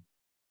I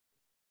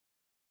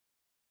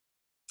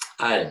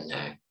don't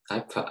know.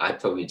 I'd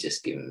probably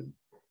just give him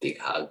a big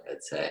hug,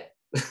 I'd say.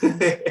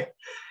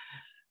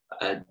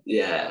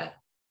 Yeah.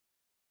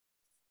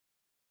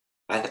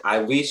 I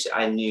wish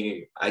I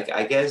knew,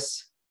 I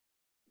guess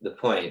the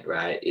point,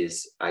 right,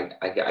 is I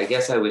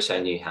guess I wish I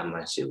knew how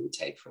much it would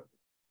take from me.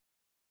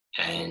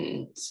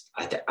 And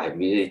I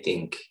really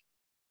think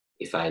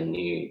if I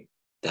knew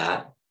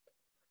that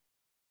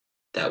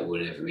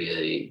would have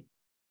really,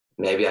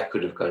 maybe I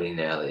could have got in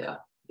earlier,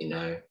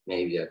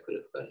 maybe I could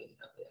have got in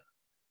earlier,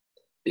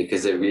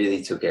 because it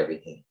really took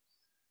everything.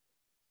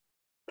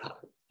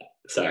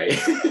 Sorry,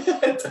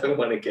 I don't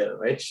want to get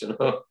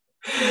emotional,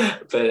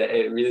 but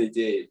it really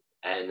did.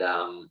 And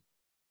I'm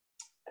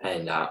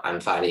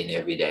fighting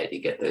every day to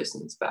get those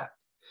things back.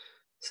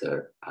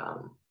 So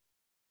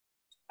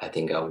I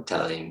think I would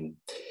tell him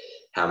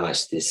how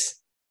much this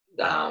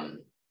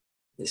can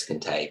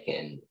take,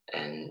 and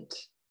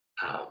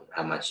how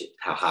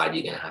hard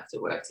you're gonna have to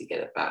work to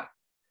get it back,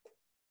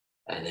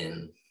 and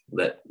then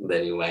let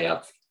me weigh it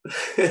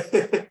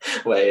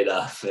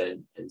up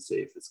and see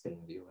if it's gonna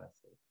be worth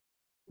it.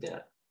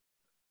 Yeah,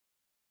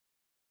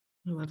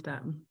 I love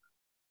that.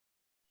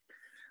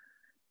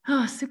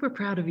 Oh, super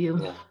proud of you.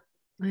 Yeah.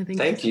 I think.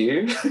 Thank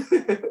you.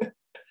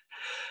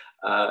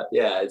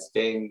 Yeah, it's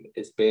been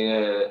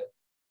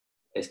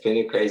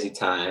a crazy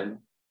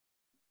time,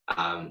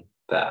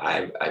 but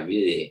I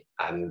really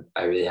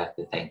have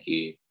to thank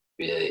you.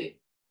 Really,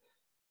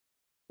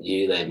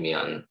 you led me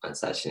on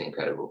such an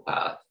incredible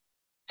path,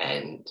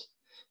 and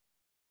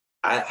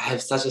I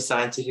have such a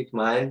scientific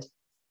mind,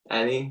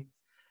 Annie.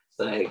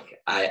 Like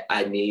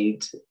I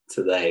need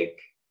to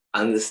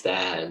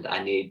understand.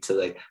 I need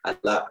to I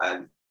love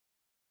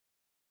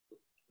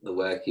the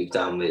work you've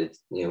done with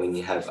when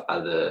you have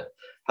other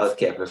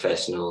healthcare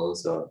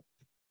professionals or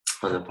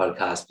on the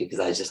podcast,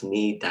 because I just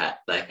need that.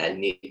 I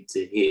need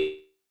to hear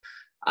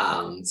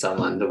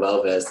someone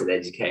well-versed and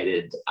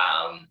educated,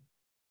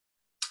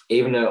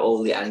 even though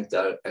all the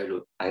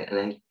anecdotal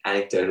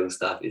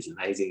stuff is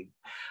amazing.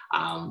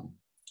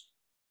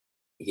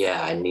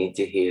 Yeah, I need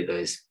to hear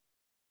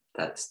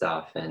that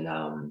stuff.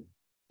 And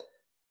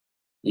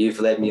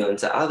you've led me on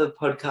to other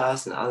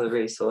podcasts and other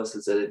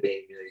resources that have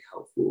been really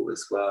helpful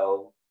as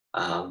well,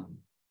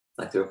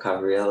 like the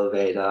Recovery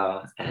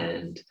Elevator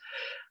and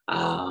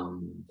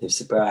Hip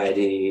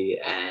Sobriety,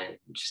 and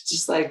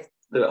just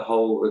the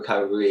whole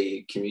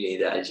recovery community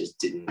that I just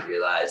didn't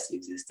realize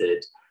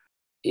existed.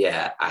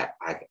 Yeah, I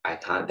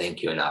can't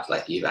thank you enough.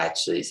 You've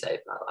actually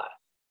saved my life.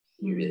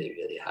 You really,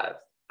 really have.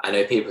 I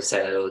know people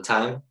say that all the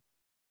time,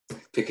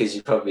 because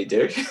you probably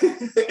do.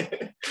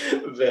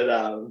 But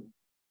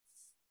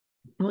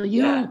well,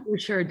 you for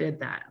sure did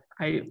that.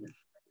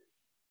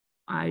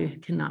 I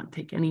cannot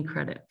take any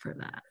credit for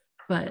that,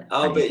 but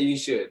but you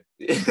should.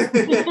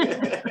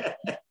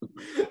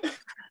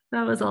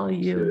 That was all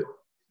you.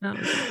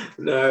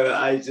 No,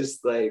 I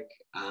just when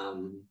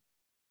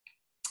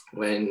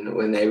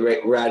they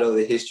write all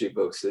the history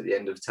books at the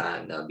end of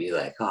time, they'll be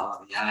like,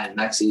 oh yeah, and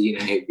Maxie,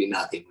 he'd be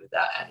nothing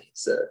without Annie.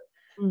 So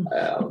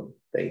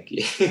thank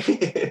you.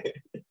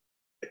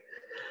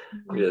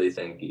 Really,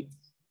 thank you.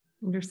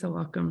 You're so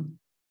welcome.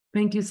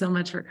 Thank you so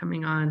much for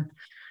coming on,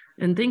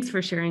 and thanks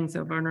for sharing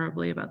so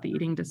vulnerably about the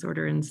eating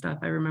disorder and stuff.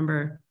 I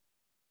remember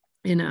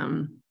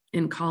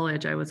in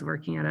college, I was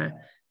working at a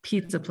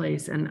pizza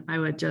place, and I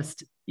would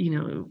just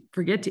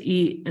forget to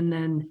eat, and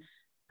then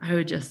I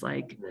would just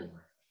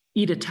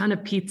eat a ton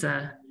of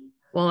pizza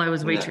while I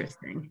was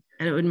waitressing,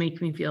 and it would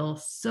make me feel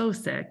so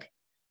sick.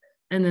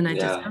 And then I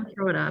just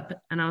throw it up,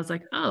 and I was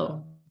like,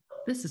 oh,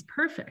 this is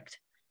perfect.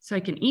 So I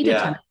can eat a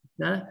ton of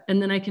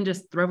and then I can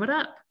just throw it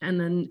up and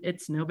then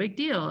it's no big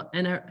deal.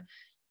 And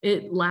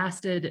it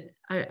lasted,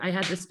 I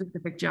had this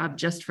specific job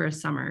just for a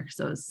summer.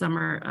 So a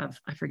summer of,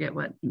 I forget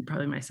what,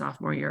 probably my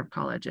sophomore year of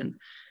college. And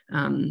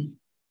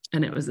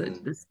it was a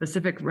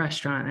specific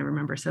restaurant I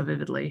remember so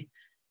vividly.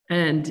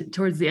 And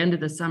towards the end of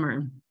the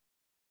summer,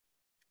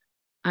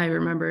 I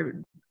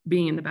remember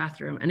being in the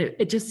bathroom and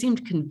it just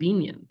seemed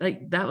convenient.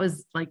 Like that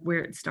was like where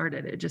it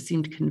started. It just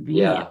seemed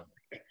convenient.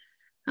 Yeah.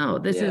 Oh,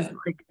 this is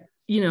like,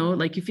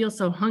 like you feel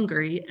so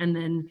hungry and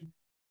then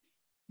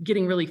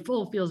getting really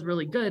full feels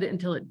really good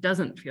until it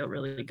doesn't feel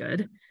really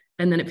good.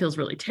 And then it feels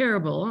really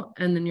terrible.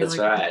 And then you're That's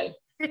like, right.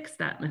 fix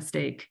that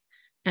mistake.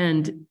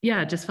 And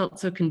yeah, it just felt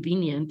so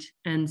convenient.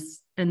 And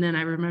then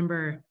I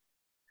remember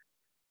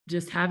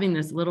just having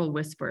this little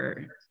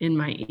whisper in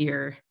my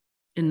ear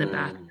in the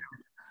bathroom,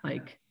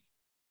 like,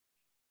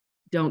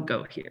 don't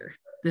go here.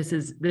 This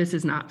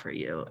is not for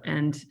you.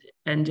 And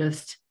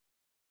just,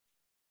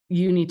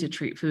 you need to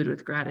treat food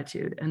with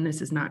gratitude. And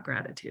this is not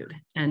gratitude.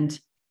 And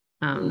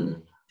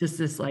just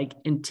this like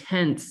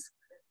intense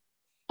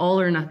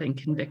all or nothing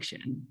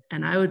conviction.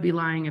 And I would be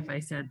lying if I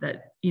said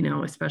that,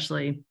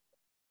 especially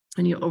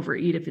when you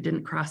overeat, if it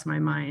didn't cross my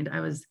mind. I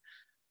was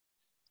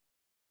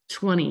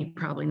 20,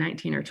 probably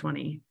 19 or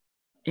 20.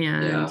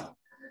 And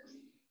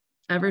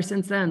ever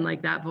since then,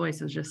 like that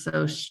voice was just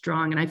so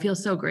strong. And I feel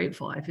so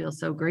grateful. I feel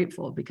so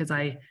grateful because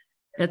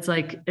it's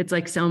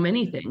like so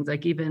many things,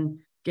 like even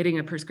getting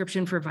a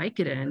prescription for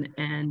Vicodin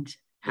and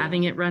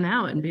having it run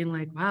out and being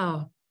like,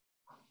 wow,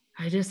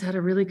 I just had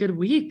a really good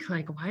week.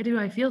 Like, why do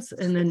I feel so?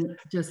 And then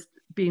just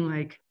being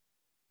like,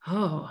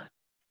 oh,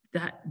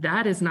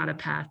 that is not a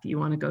path you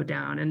want to go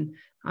down. And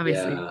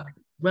obviously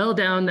well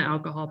down the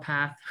alcohol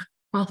path,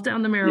 well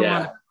down the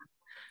marijuana.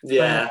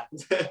 Yeah.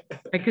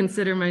 I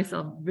consider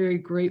myself very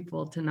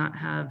grateful to not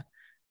have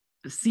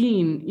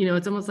seen,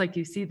 it's almost like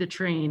you see the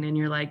train and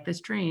you're like,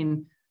 this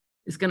train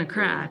is going to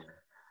crash.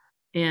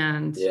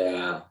 And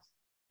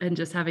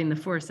just having the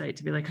foresight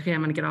to be like, okay, I'm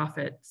going to get off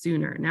it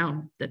sooner.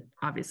 Now that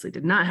obviously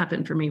did not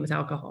happen for me with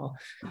alcohol.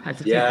 I had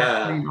to take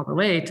that train all the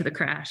way to the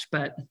crash,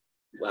 but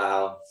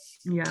wow.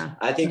 Yeah.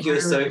 I think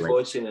you're so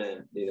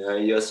fortunate,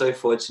 you're so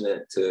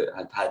fortunate to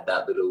have had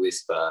that little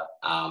whisper.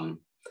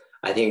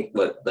 I think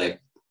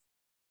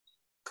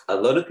a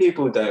lot of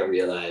people don't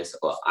realize,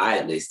 or I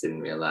at least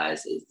didn't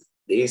realize, is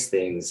these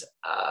things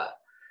are,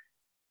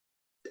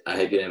 I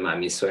hope you don't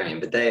mind me swearing,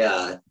 but they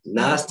are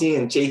nasty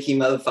and cheeky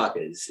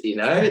motherfuckers,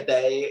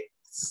 they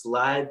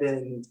slide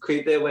and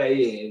creep their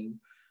way in.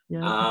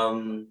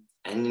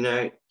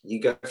 And, you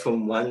go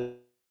from one,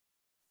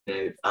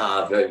 I've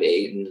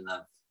overeaten and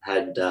I've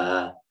had,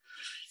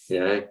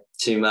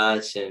 too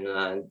much and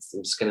I'm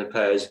just going to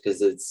purge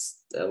because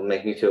it'll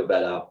make me feel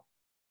better,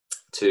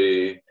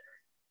 to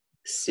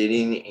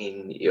sitting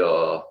in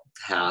your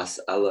house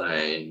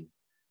alone,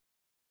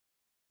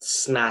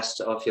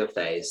 smashed off your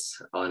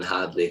face on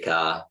hard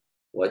liquor,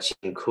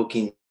 watching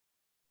cooking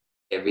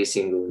every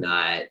single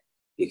night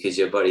because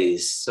your body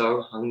is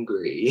so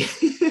hungry.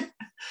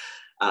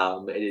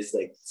 It is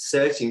like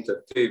searching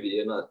for food, but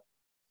you're not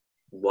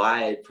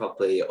wired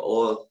properly,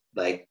 or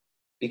like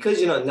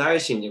because you're not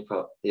nourishing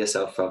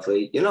yourself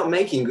properly, you're not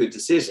making good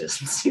decisions.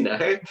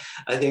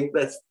 I think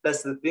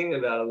that's the thing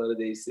about a lot of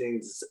these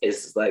things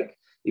is like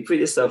you put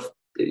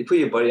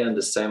your body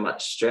under so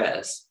much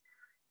stress,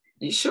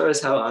 you sure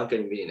as hell aren't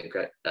going to be in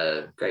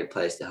a great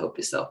place to help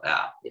yourself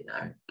out,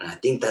 And I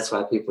think that's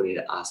why people need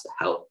to ask for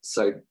help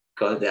so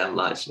goddamn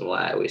much, and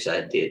why I wish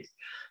I did.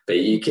 But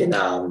you can,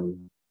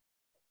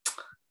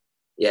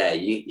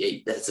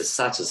 that's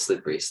such a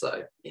slippery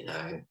slope,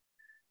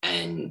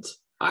 And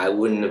I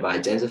wouldn't have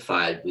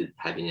identified with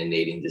having an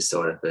eating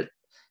disorder, but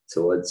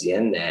towards the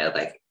end there,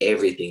 like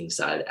everything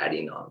started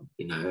adding on,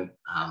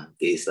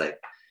 these like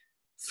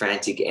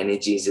frantic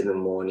energies in the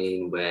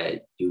morning where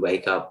you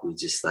wake up with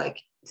just like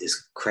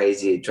this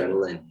crazy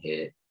adrenaline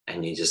hit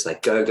and you just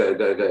like go, go,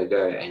 go, go,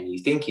 go. And you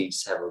think you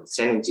just have all this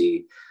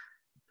energy,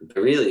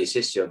 but really it's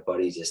just your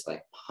body just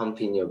like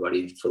pumping your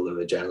body full of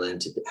adrenaline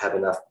to have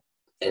enough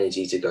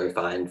energy to go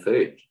find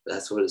food.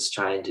 That's what it's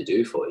trying to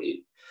do for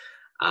you.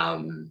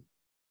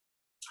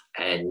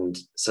 And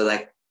so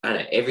like, I don't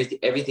know,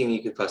 everything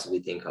you could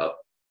possibly think of,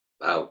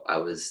 I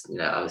was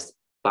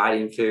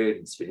biting food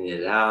and spitting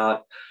it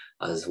out.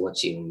 I was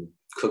watching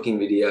cooking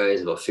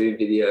videos or food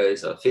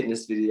videos or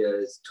fitness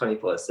videos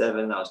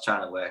 24/7. I was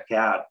trying to work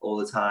out all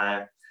the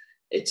time.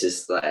 It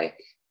just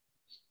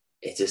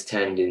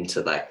turned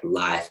into like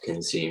life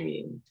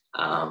consuming.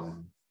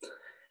 And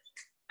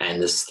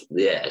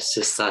it's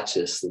just such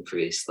a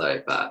slippery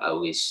slope. I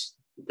wish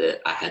that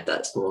I had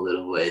that small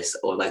little voice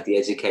or like the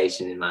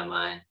education in my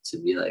mind to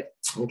be like,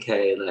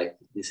 okay, like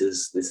this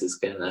is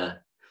gonna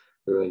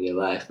ruin your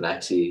life,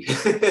 Maxie.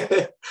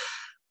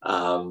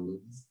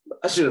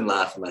 I shouldn't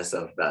laugh at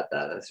myself about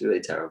that. That's really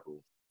terrible.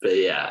 But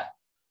yeah,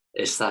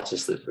 it's such a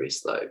slippery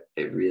slope.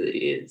 It really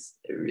is.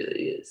 It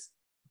really is.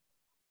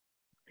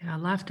 Yeah,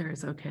 laughter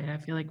is okay. I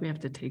feel like we have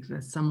to take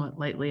this somewhat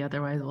lightly.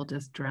 Otherwise, we'll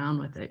just drown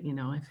with it.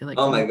 I feel like.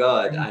 Oh my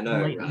God, I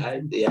know,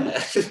 right?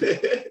 Yeah.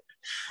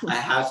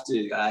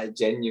 I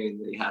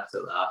genuinely have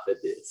to laugh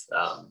at this.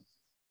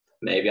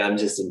 Maybe I'm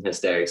just in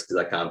hysterics because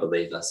I can't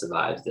believe I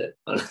survived it,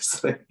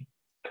 honestly.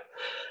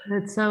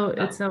 It's so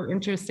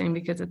interesting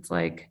because it's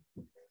like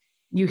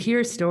you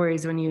hear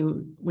stories when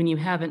you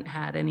haven't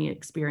had any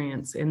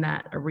experience in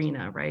that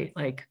arena, right?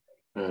 Like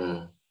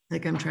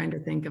I'm trying to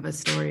think of a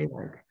story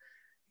like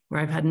where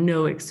I've had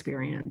no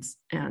experience,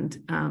 and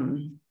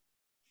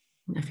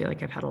I feel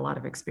like I've had a lot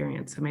of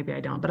experience, so maybe I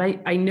don't, but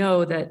I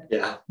know that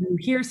you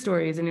hear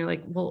stories and you're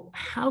like, well,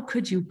 how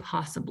could you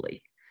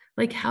possibly?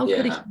 Like, how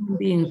could a human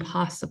being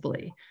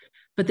possibly?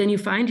 But then you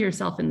find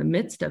yourself in the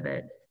midst of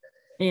it,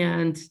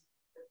 and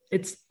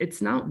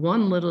it's not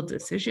one little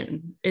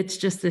decision. It's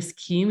just this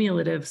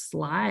cumulative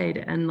slide,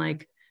 and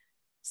like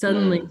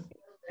suddenly,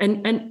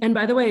 and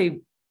by the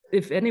way,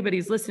 if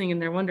anybody's listening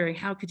and they're wondering,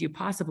 how could you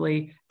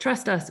possibly,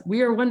 trust us,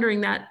 we are wondering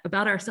that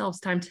about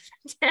ourselves times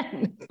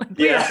 10. Like,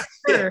 we are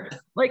sure.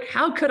 Like,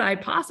 how could I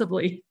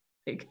possibly?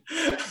 Like,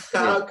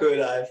 how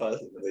could I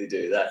possibly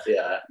do that?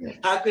 Yeah.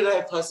 How could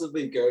I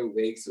possibly go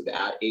weeks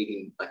without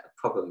eating like a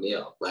proper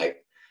meal?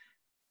 Like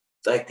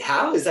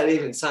how is that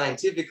even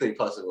scientifically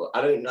possible?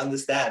 I don't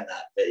understand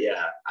that. But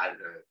yeah, I don't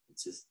know.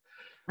 It's just.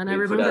 And I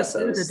remember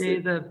too, the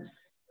day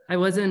I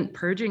wasn't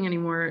purging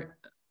anymore.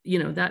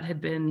 That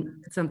had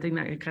been something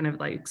that had kind of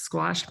like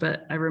squashed,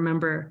 but I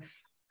remember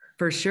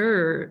for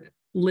sure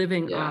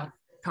living off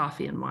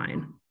coffee and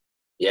wine.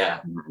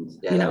 Yeah.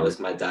 That was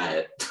my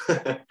diet.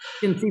 You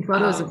can see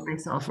photos of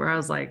myself where I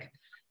was like,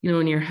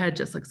 when your head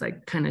just looks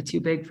like kind of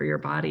too big for your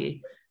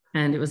body.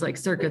 And it was like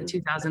circa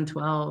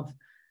 2012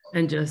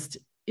 and just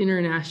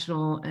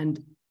international.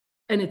 And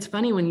it's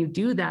funny when you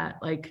do that,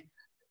 like,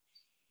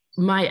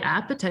 my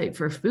appetite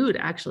for food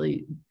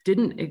actually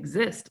didn't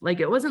exist. Like,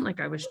 it wasn't like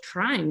I was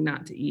trying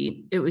not to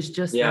eat. It was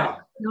just that, I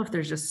don't know if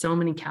there's just so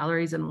many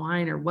calories in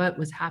wine or what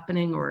was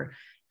happening, or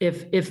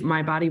if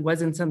my body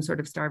was in some sort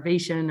of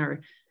starvation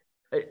or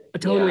a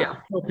totally off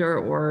kilter,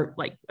 or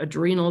like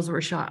adrenals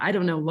were shot. I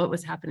don't know what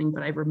was happening,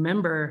 but I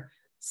remember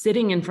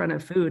sitting in front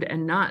of food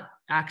and not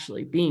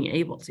actually being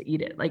able to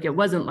eat it. Like, it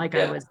wasn't like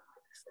I was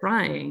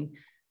trying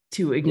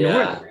to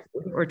ignore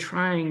it or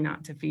trying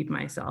not to feed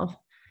myself.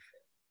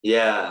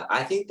 Yeah,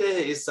 I think there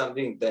is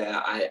something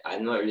there.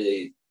 I'm not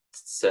really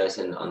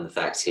certain on the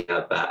facts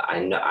here, but I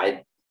know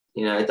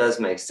it does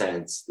make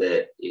sense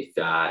that if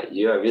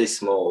you are really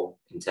small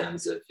in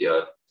terms of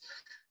your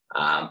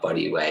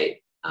body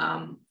weight,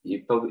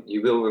 you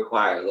will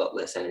require a lot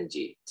less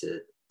energy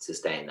to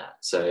sustain that.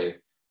 So,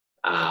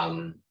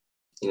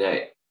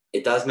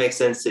 it does make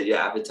sense that your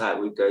appetite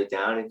would go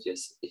down if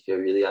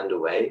you're really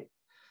underweight.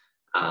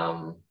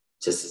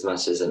 Just as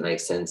much as it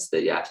makes sense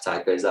that your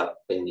appetite goes up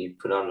when you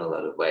put on a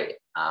lot of weight.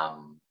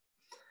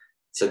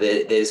 So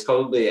there's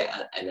probably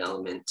an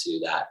element to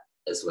that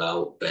as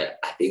well. But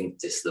I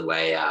think just the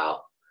way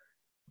our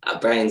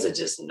brains are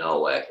just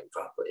not working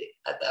properly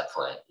at that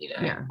point.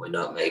 We're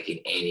not making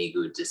any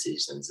good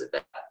decisions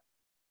about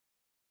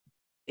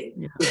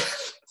it.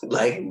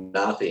 Like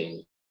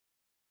nothing.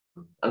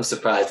 I'm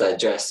surprised I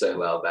dressed so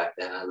well back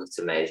then. I looked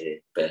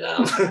amazing. But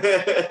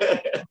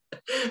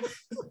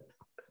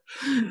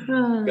you'd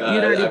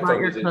already bought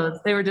your clothes.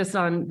 They were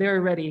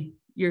ready.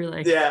 You're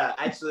like,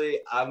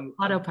 actually, I'm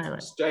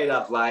autopilot. Straight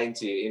up lying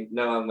to you.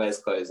 No one wears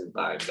clothes in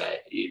Byron Bay.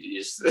 You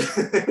just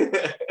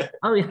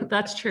oh yeah,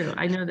 that's true.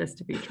 I know this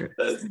to be true.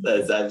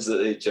 That's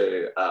absolutely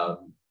true.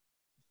 Oh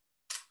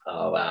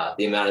wow,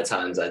 the amount of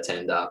times I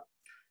turned up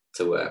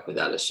to work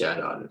without a shirt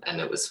on and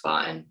it was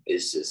fine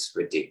is just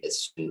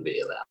ridiculous. Shouldn't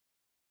be allowed.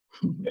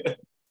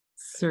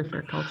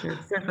 Surfer culture.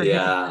 But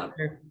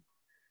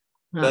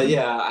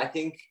I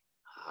think.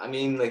 I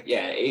mean, like,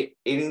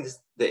 eating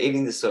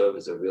the soda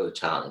was a real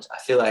challenge. I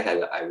feel like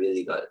I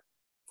really got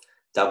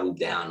doubled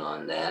down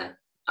on there.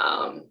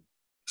 And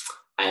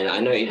I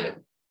know,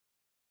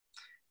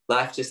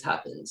 life just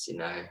happens,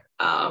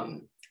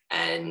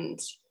 and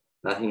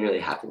nothing really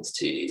happens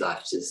to you.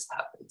 Life just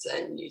happens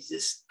and you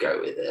just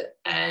go with it.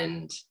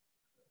 And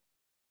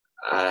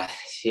I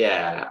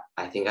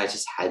think I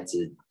just had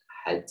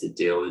to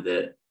deal with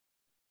it.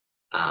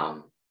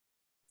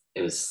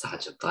 It was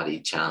such a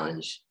bloody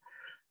challenge.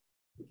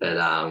 But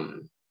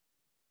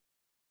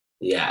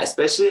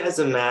especially as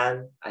a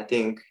man, I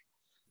think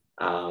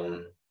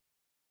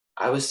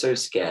I was so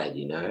scared,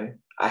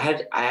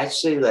 I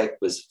actually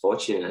was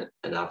fortunate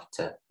enough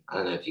to, I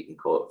don't know if you can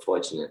call it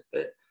fortunate,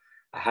 but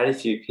I had a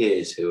few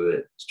peers who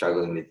were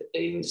struggling with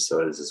eating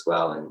disorders as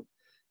well, and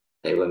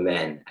they were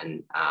men,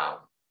 and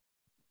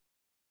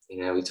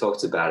we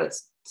talked about it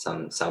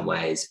some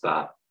ways,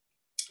 but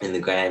in the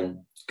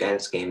grand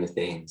scheme of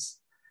things,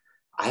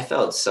 I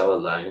felt so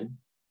alone.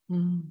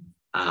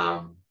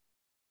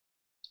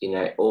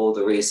 All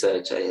the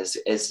research, as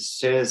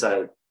soon as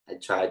I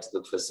tried to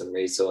look for some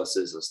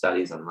resources or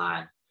studies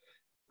online,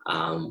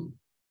 I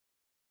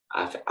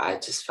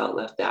just felt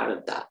left out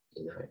of that.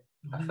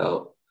 I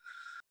felt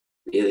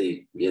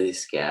really, really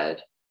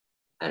scared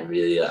and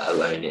really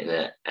alone in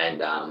it.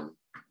 And, I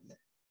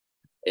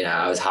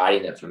was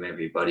hiding it from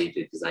everybody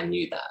because I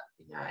knew that,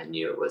 I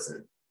knew it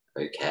wasn't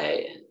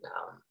okay. And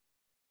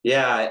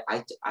yeah,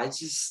 I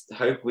just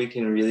hope we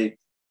can really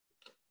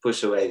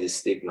push away the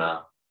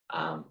stigma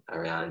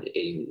around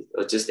eating,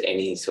 or just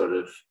any sort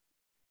of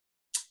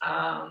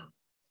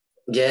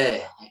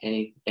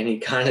any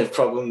kind of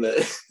problem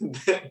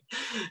that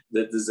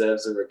that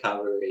deserves a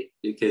recovery,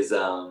 because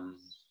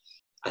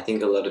I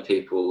think a lot of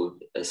people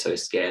are so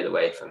scared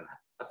away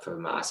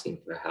from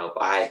asking for help.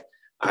 I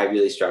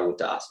really struggled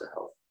to ask for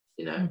help,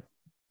 you know.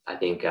 I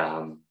think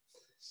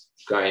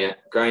growing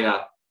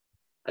up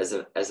as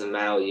a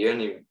male, you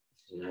only,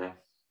 you know,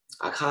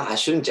 I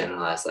shouldn't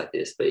generalize like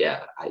this, but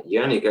yeah,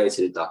 you only go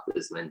to the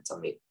doctors when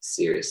something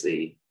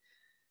seriously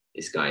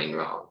is going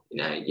wrong.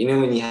 You know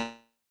when you have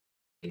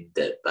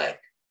that, like,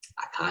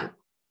 I can't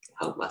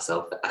help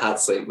myself, I can't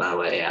sleep my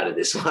way out of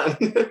this one.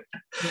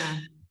 Yeah.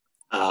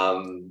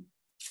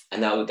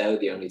 And they were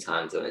the only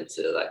times I went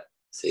to like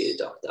see a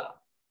doctor.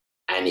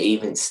 And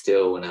even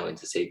still, when I went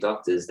to see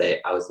doctors, I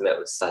was met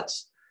with such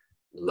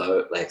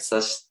low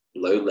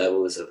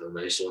levels of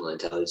emotional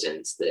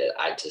intelligence that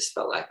I just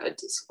felt like I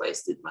just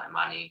wasted my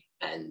money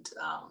and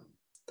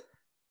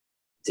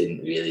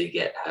didn't really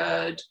get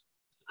heard.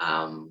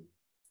 I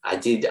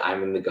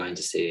remember going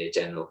to see a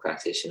general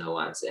practitioner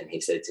once, and he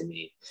said to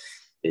me,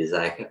 he's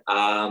like,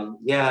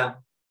 yeah,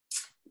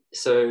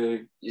 so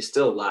you're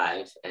still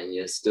alive and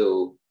you're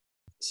still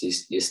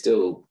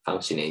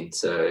functioning,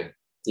 so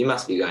you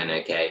must be going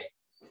okay.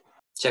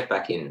 Check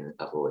back in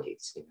a couple of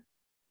weeks. You know?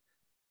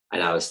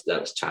 And I was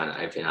trying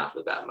to open up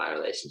about my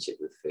relationship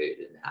with food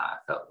and how I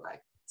felt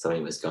like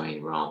something was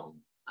going wrong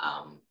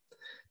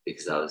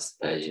because I was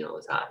purging all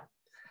the time.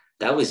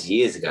 That was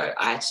years ago.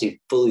 I actually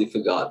fully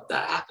forgot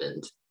that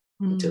happened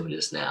until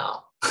just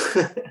now.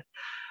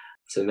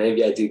 So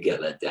maybe I do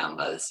get let down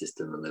by the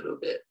system a little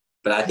bit.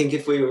 But I think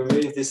if we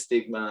remove the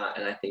stigma,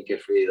 and I think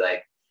if we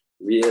like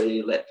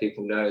really let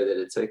people know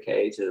that it's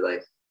okay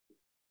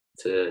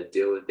to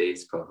deal with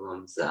these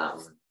problems,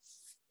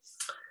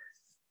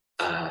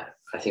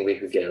 I think we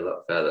could get a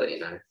lot further, you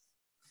know.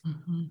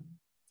 Mm-hmm.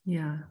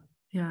 Yeah.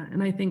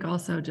 And I think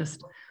also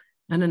just,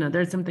 I don't know,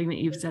 there's something that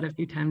you've said a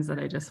few times that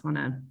I just want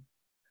to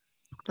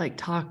like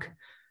talk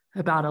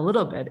about a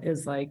little bit,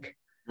 is like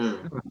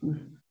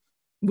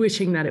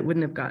wishing that it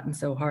wouldn't have gotten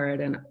so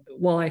hard. And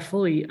while I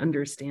fully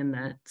understand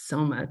that so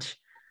much,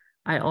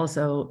 I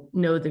also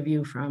know the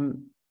view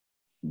from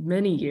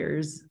many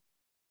years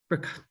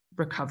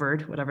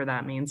recovered, whatever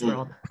that means. We're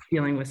all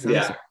dealing with some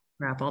sort of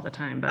crap all the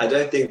time. But I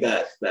don't think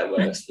that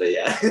works, but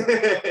yeah.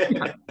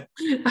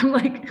 I'm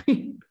like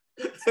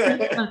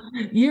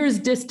years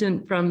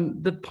distant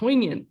from the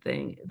poignant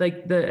thing,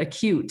 like the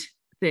acute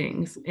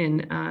things.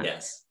 And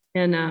yes.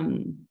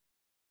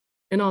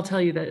 And I'll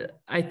tell you that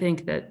I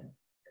think that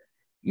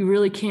you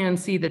really can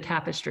see the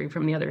tapestry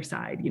from the other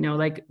side, you know,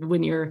 like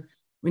when you're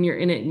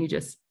in it and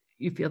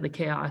you feel the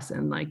chaos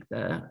and like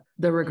the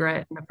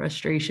regret and the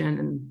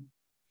frustration,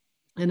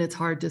 and it's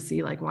hard to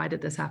see like, why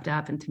did this have to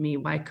happen to me?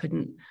 Why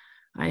couldn't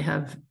I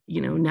have, you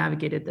know,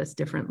 navigated this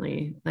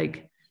differently?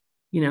 Like,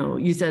 you know,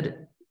 you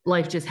said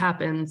life just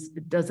happens,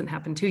 it doesn't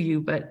happen to you,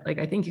 but like,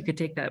 I think you could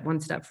take that one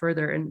step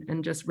further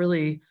and just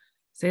really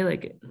say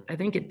like, I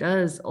think it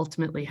does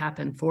ultimately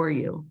happen for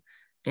you,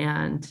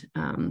 and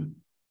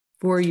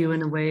for you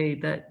in a way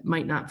that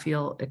might not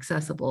feel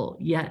accessible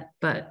yet,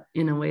 but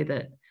in a way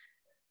that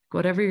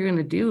whatever you're going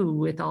to do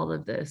with all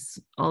of this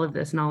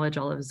knowledge,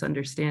 all of this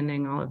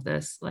understanding, all of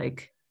this,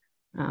 like,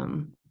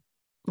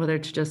 whether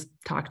it's just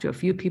talk to a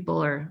few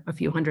people or a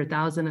few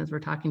 100,000 as we're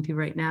talking to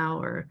right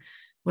now, or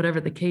whatever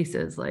the case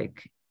is,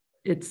 like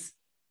it's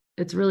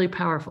really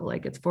powerful.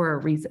 Like it's for a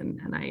reason.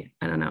 And I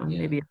don't know,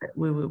 maybe a bit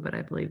woo woo, but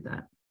I believe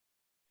that.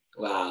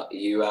 Wow.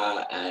 You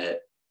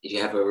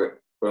have a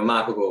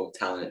remarkable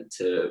talent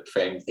to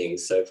frame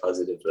things so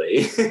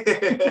positively.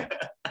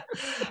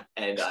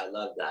 And I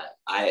love that.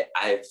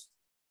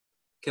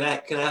 Can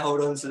I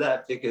hold on to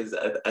that, because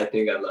I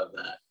think I love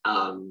that.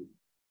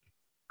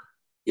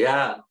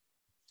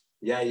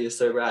 Yeah, you're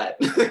so right.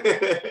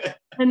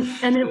 and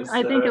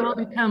I think it will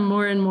become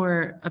more and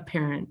more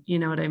apparent, you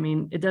know what I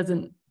mean? It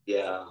doesn't.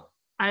 Yeah.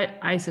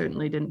 I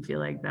certainly didn't feel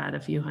like that a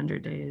few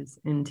hundred days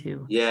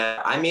into.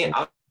 Yeah, I mean,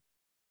 I was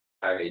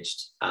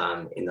encouraged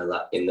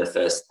in the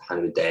first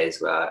 100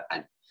 days, where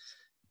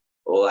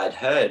all I'd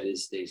heard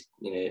is these,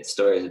 you know,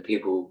 stories of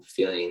people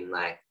feeling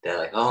like they're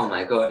like, oh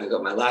my God, I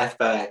got my life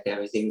back,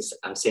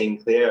 I'm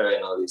seeing clearer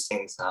and all these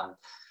things.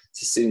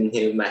 Just sitting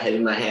here with my head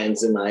in my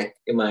hands and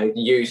in my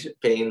youth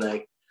being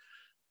like,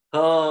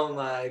 oh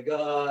my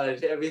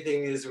God,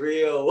 everything is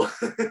real.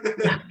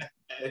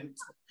 And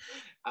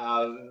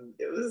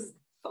it was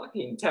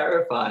fucking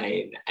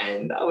terrifying,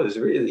 and that was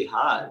really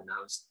hard. And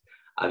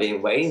I've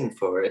been waiting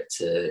for it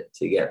to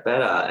get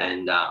better.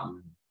 And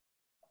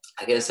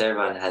I guess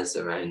everyone has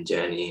their own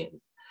journey,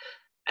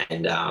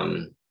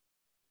 and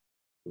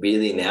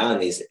really now in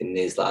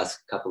these last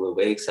couple of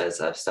weeks,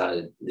 as I've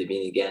started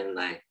living again,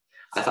 like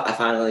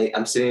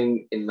I'm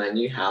sitting in my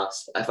new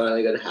house. I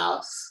finally got a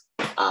house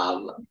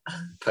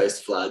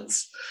post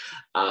floods,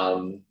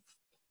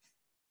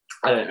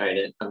 I don't own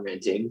it. I'm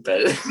renting,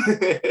 but it's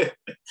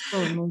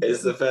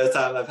the first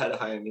time I've had a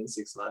home in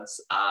 6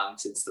 months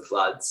since the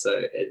flood.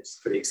 So it's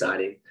pretty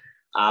exciting.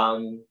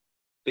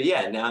 But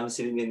yeah, now I'm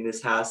sitting in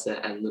this house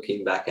and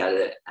looking back at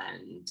it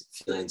and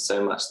feeling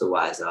so much the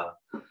wiser.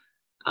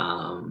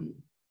 And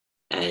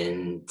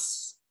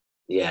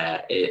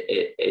yeah,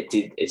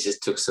 it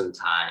just took some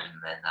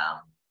time. And,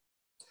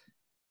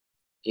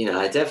 you know,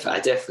 I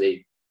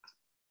definitely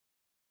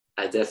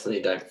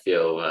don't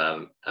feel,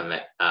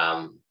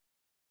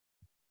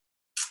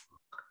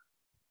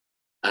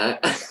 I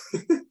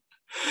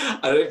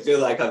don't feel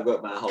like I've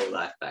got my whole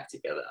life back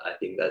together. I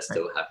think that's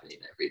still happening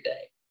every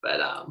day.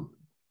 But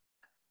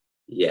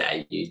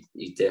yeah, you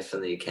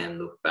definitely can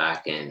look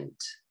back and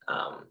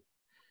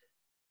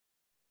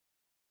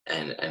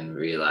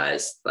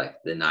realize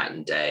like the night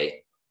and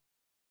day.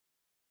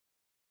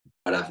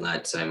 But I've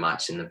learned so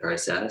much in the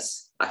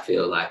process. I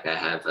feel like I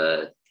have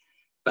a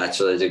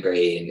bachelor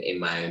degree in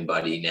my own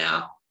body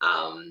now.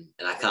 And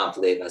I can't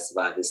believe I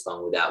survived this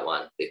long without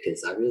one,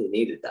 because I really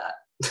needed that.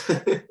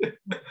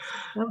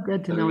 So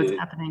good to know what's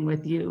happening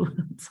with you.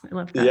 I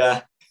love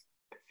that.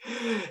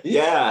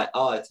 Yeah.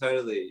 Oh,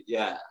 totally.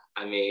 Yeah.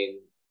 I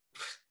mean,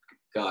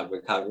 God,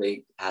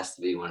 recovery has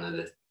to be one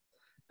of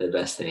the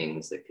best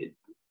things that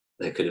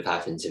could have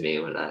happened to me.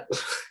 When I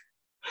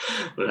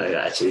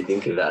actually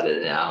think about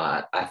it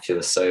now, I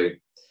feel so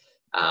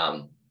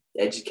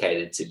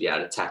educated to be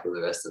able to tackle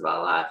the rest of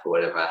our life, or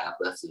whatever I have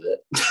left of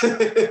it.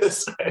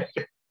 So,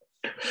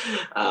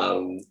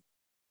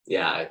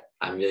 yeah,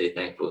 I'm really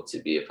thankful to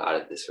be a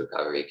part of this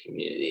recovery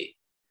community.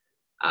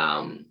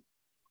 I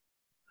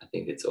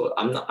think it's all.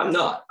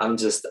 I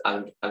just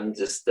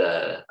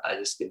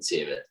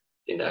consume it,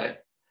 you know.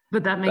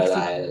 But that makes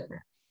it.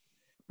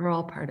 We're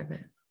all part of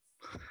it.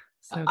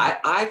 So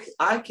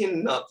I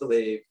cannot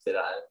believe that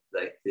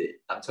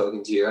I'm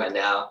talking to you right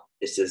now.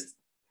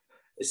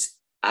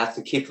 I have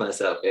to keep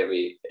myself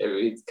every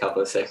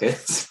couple of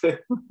seconds.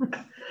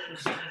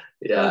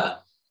 Yeah.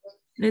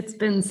 It's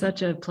been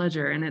such a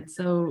pleasure, and it's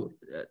so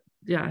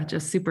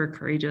just super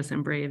courageous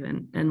and brave,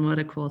 and what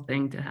a cool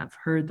thing to have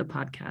heard the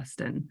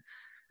podcast and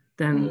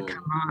then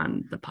come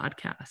on the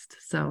podcast.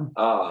 So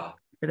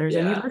if there's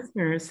any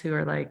listeners who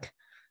are like,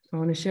 I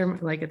want to share,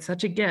 like, it's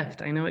such a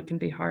gift. I know it can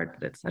be hard,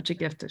 but it's such a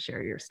gift to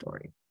share your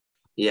story.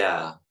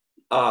 Yeah.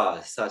 Oh,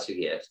 such a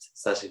gift.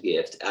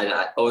 And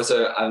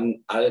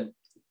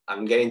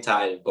I'm getting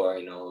tired of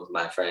boring all of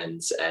my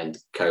friends and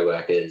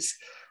co-workers.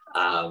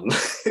 I'm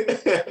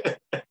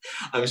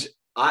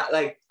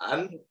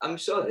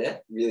sure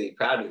they're really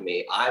proud of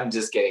me. I'm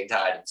just getting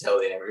tired of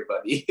telling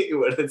everybody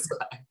what it's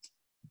like.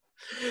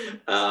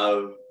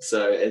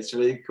 So it's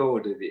really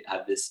cool to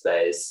have this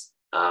space.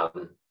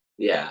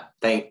 Yeah,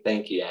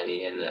 thank you,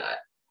 Annie, and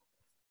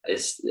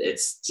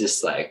it's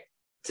just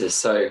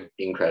so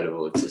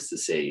incredible just to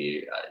see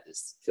you. I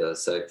just feel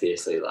so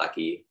fiercely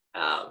lucky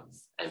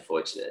and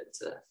fortunate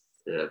to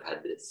have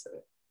had this. So,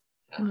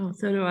 yeah. Oh,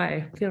 so do I.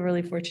 I feel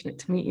really fortunate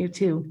to meet you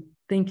too.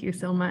 Thank you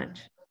so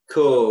much.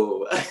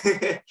 Cool.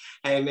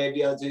 Hey,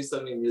 maybe I'll do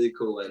something really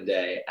cool one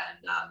day, and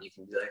you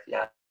can be like,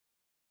 yeah.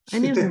 I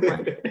knew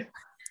one.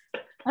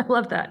 I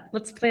love that.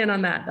 Let's plan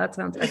on that. That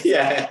sounds excellent.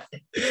 Yeah.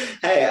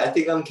 Hey, I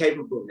think I'm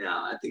capable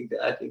now. I think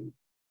I'm in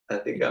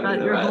the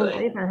your right whole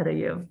lane. life ahead of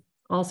you.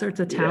 All sorts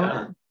of talent.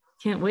 Yeah.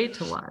 Can't wait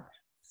to watch.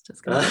 It's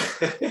just gonna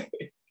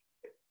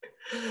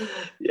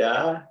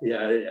Yeah.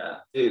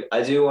 Dude,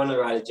 I do want to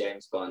write a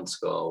James Bond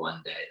score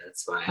one day.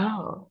 That's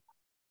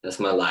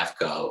my life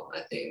goal,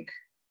 I think.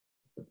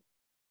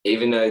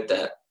 Even though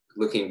that,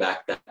 looking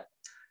back, that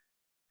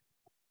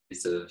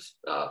is of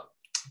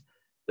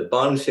the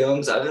Bond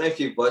films, I don't know if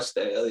you've watched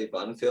the early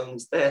Bond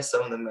films, they're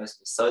some of the most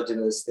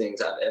misogynist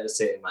things I've ever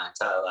seen in my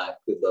entire life,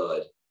 good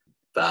Lord.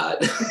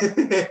 But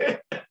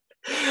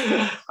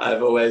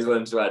I've always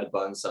wanted to write a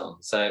Bond song,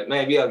 so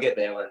maybe I'll get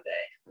there one day,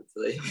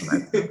 hopefully.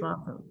 That's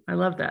awesome. I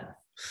love that.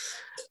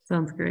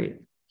 Sounds great.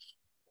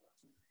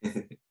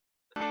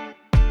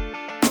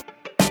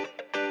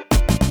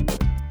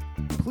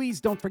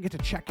 Please don't forget to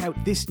check out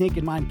This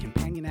Naked Mind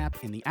companion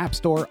app in the App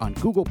Store, on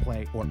Google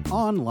Play, or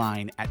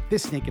online at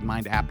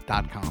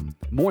thisnakedmindapp.com.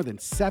 More than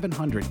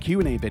 700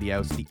 Q&A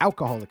videos, the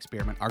alcohol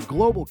experiment, our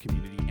global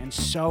community, and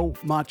so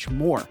much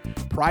more.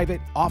 Private,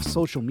 off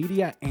social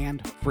media,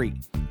 and free.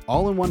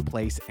 All in one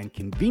place and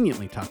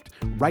conveniently tucked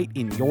right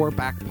in your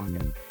back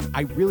pocket.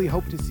 I really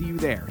hope to see you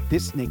there.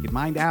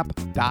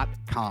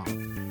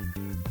 thisnakedmindapp.com.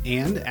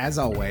 And as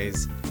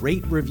always,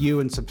 rate,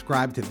 review, and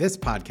subscribe to this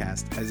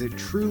podcast, as it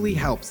truly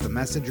helps the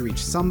message reach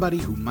somebody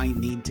who might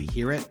need to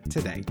hear it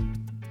today.